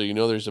poems, so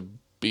there's a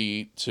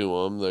beat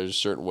to them. There's a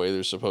certain way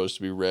they're supposed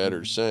to be read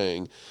or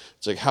sang.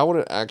 It's like, how would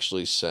it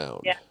actually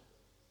sound? Yeah.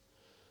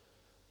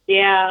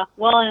 Yeah.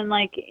 Well, and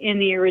like in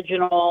the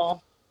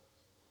original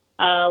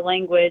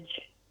language,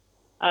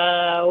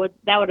 that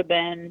would have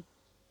been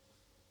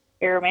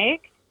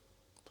Aramaic.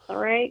 Is that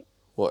right?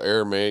 Well,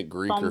 Aramaic,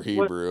 Greek, or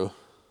Hebrew.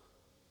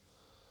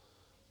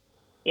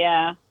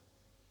 Yeah.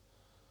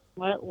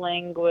 What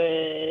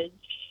language?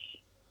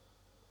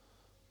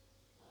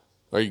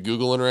 Are you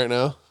Googling right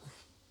now?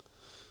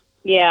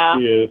 Yeah.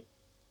 He is.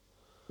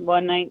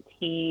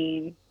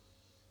 119.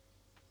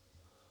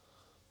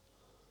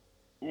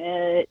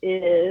 It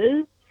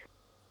is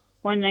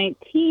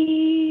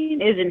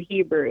 119 is in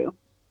Hebrew.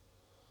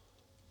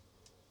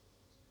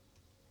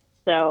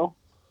 So,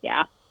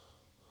 yeah.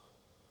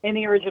 In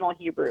the original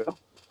Hebrew.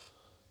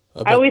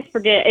 I always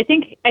forget. I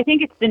think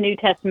it's the New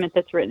Testament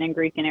that's written in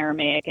Greek and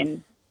Aramaic,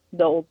 and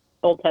the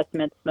Old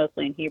Testament's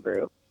mostly in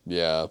Hebrew.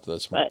 Yeah,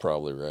 that's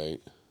probably right.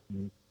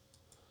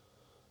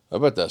 I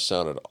bet that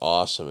sounded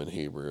awesome in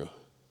Hebrew.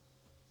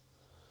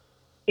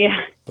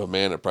 Yeah. But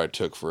man, it probably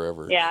took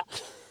forever. Yeah.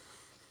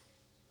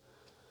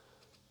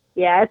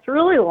 Yeah, it's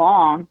really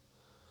long.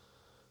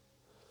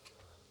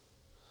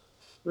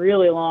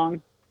 Really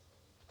long.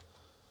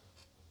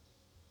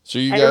 So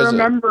you I guys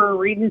remember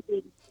reading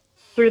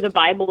through the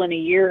Bible in a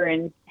year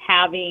and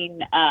having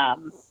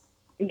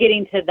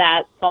getting to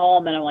that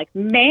psalm, and I'm like,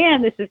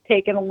 man, this is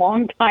taking a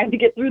long time to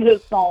get through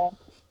this psalm.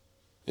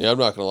 Yeah, I'm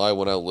not gonna lie.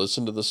 When I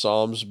listened to the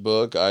Psalms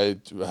book, I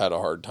had a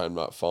hard time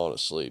not falling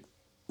asleep.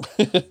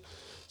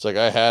 It's like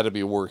I had to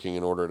be working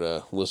in order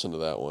to listen to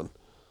that one.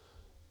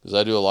 Because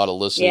I do a lot of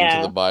listening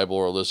to the Bible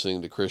or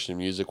listening to Christian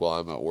music while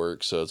I'm at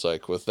work. So it's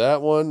like with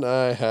that one,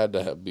 I had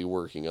to be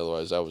working.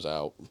 Otherwise, I was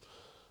out.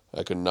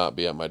 I could not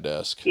be at my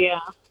desk. Yeah.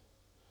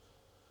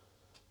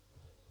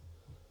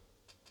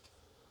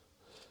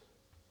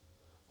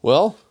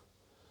 Well,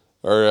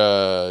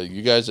 are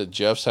you guys at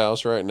Jeff's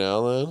house right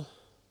now then?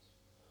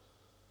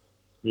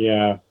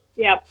 Yeah.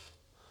 Yep.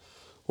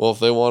 Well, if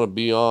they want to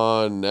be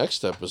on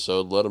next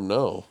episode, let them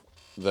know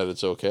that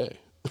it's okay.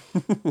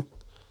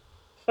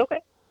 Okay.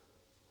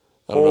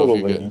 I don't know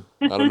if you Totally.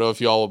 get. I don't know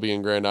if y'all will be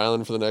in Grand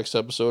Island for the next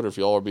episode or if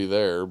y'all will be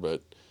there,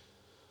 but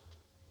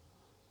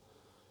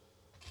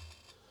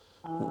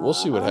we'll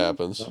see what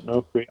happens. I don't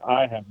know if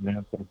I have an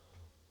answer.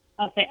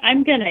 I'll say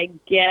I'm gonna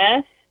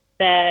guess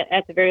that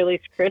at the very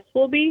least Chris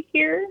will be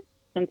here,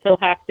 since he'll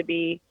have to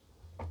be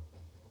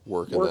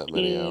Working that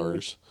many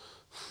hours.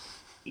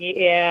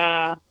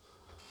 Yeah.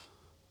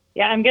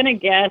 Yeah, I'm gonna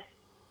guess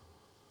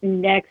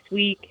next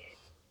week,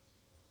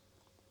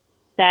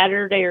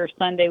 Saturday or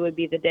Sunday would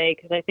be the day,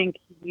 because I think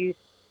you.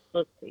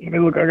 Let's see. Let me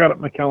look. I got it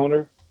on my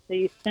calendar. So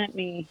you sent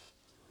me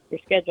your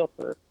schedule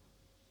for.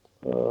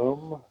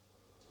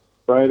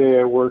 Friday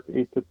I work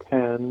 8 to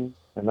 10,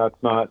 and that's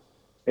not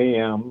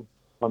a.m.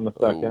 on the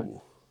 2nd.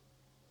 Oh.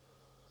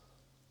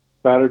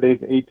 Saturday's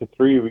 8 to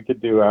 3. We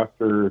could do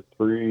after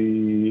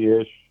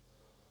 3-ish.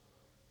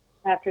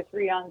 After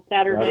 3 on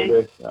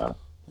Saturday. Yeah.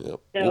 Yep.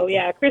 So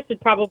yeah, Chris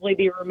would probably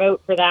be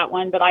remote for that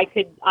one, but I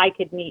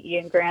could meet you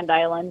in Grand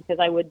Island, because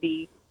I would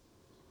be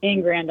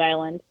in Grand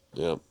Island.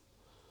 Yep.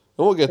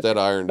 And we'll get that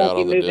ironed out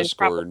on the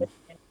Discord. Probably.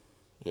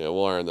 Yeah,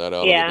 we'll iron that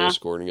out on the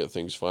Discord and get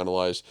things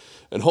finalized,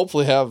 and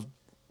hopefully have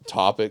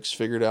topics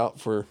figured out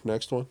for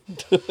next one.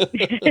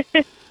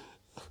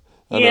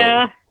 I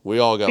know we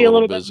all got be a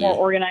little busy. bit more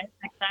organized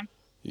next time.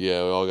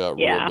 Yeah, we all got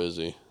real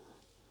busy.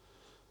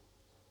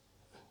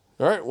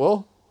 All right,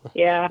 well,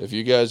 if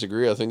you guys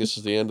agree, I think this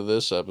is the end of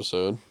this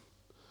episode.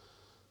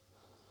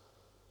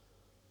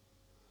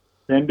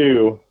 Can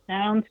do.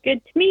 Sounds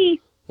good to me.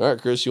 All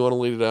right, Chris, you want to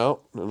lead it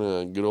out in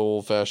a good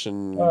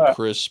old-fashioned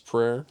Chris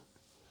prayer?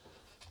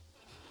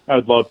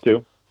 I'd love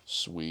to.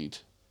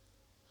 Sweet.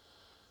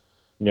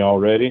 Y'all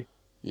ready?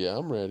 Yeah,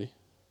 I'm ready.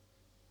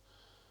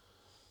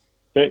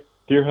 Okay.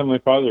 Dear Heavenly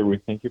Father, we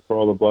thank you for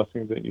all the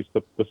blessings that you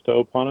bestow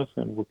upon us,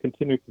 and will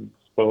continue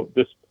to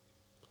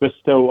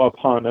bestow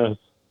upon us.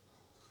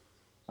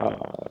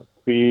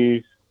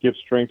 Please give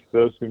strength to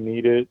those who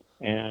need it,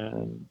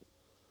 and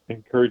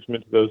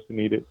encouragement to those who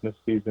need it in this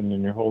season.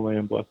 In your holy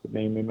and blessed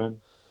name, amen.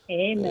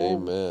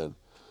 Amen.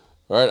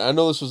 All right, I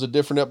know this was a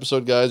different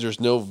episode, guys. There's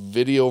no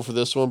video for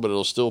this one, but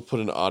it'll still put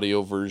an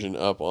audio version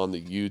up on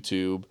the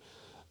YouTube.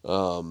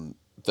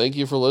 Thank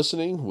you for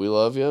listening. We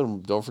love you.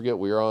 And don't forget,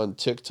 we are on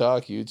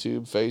TikTok,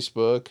 YouTube,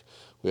 Facebook.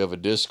 We have a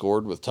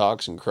Discord with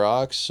Talks and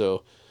Crocs.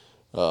 So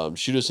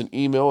shoot us an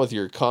email with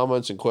your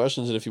comments and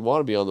questions. And if you want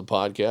to be on the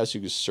podcast,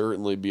 you can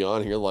certainly be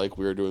on here like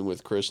we are doing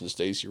with Chris and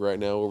Stacy right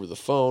now over the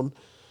phone.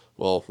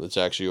 Well, it's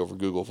actually over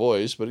Google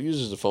Voice, but it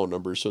uses the phone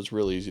number, so it's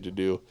really easy to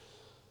do.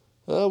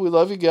 We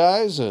love you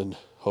guys, and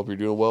hope you're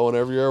doing well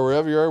whenever you are,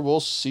 wherever you are.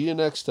 We'll see you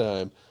next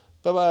time.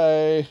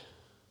 Bye-bye.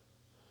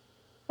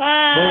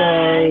 Bye.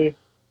 Bye.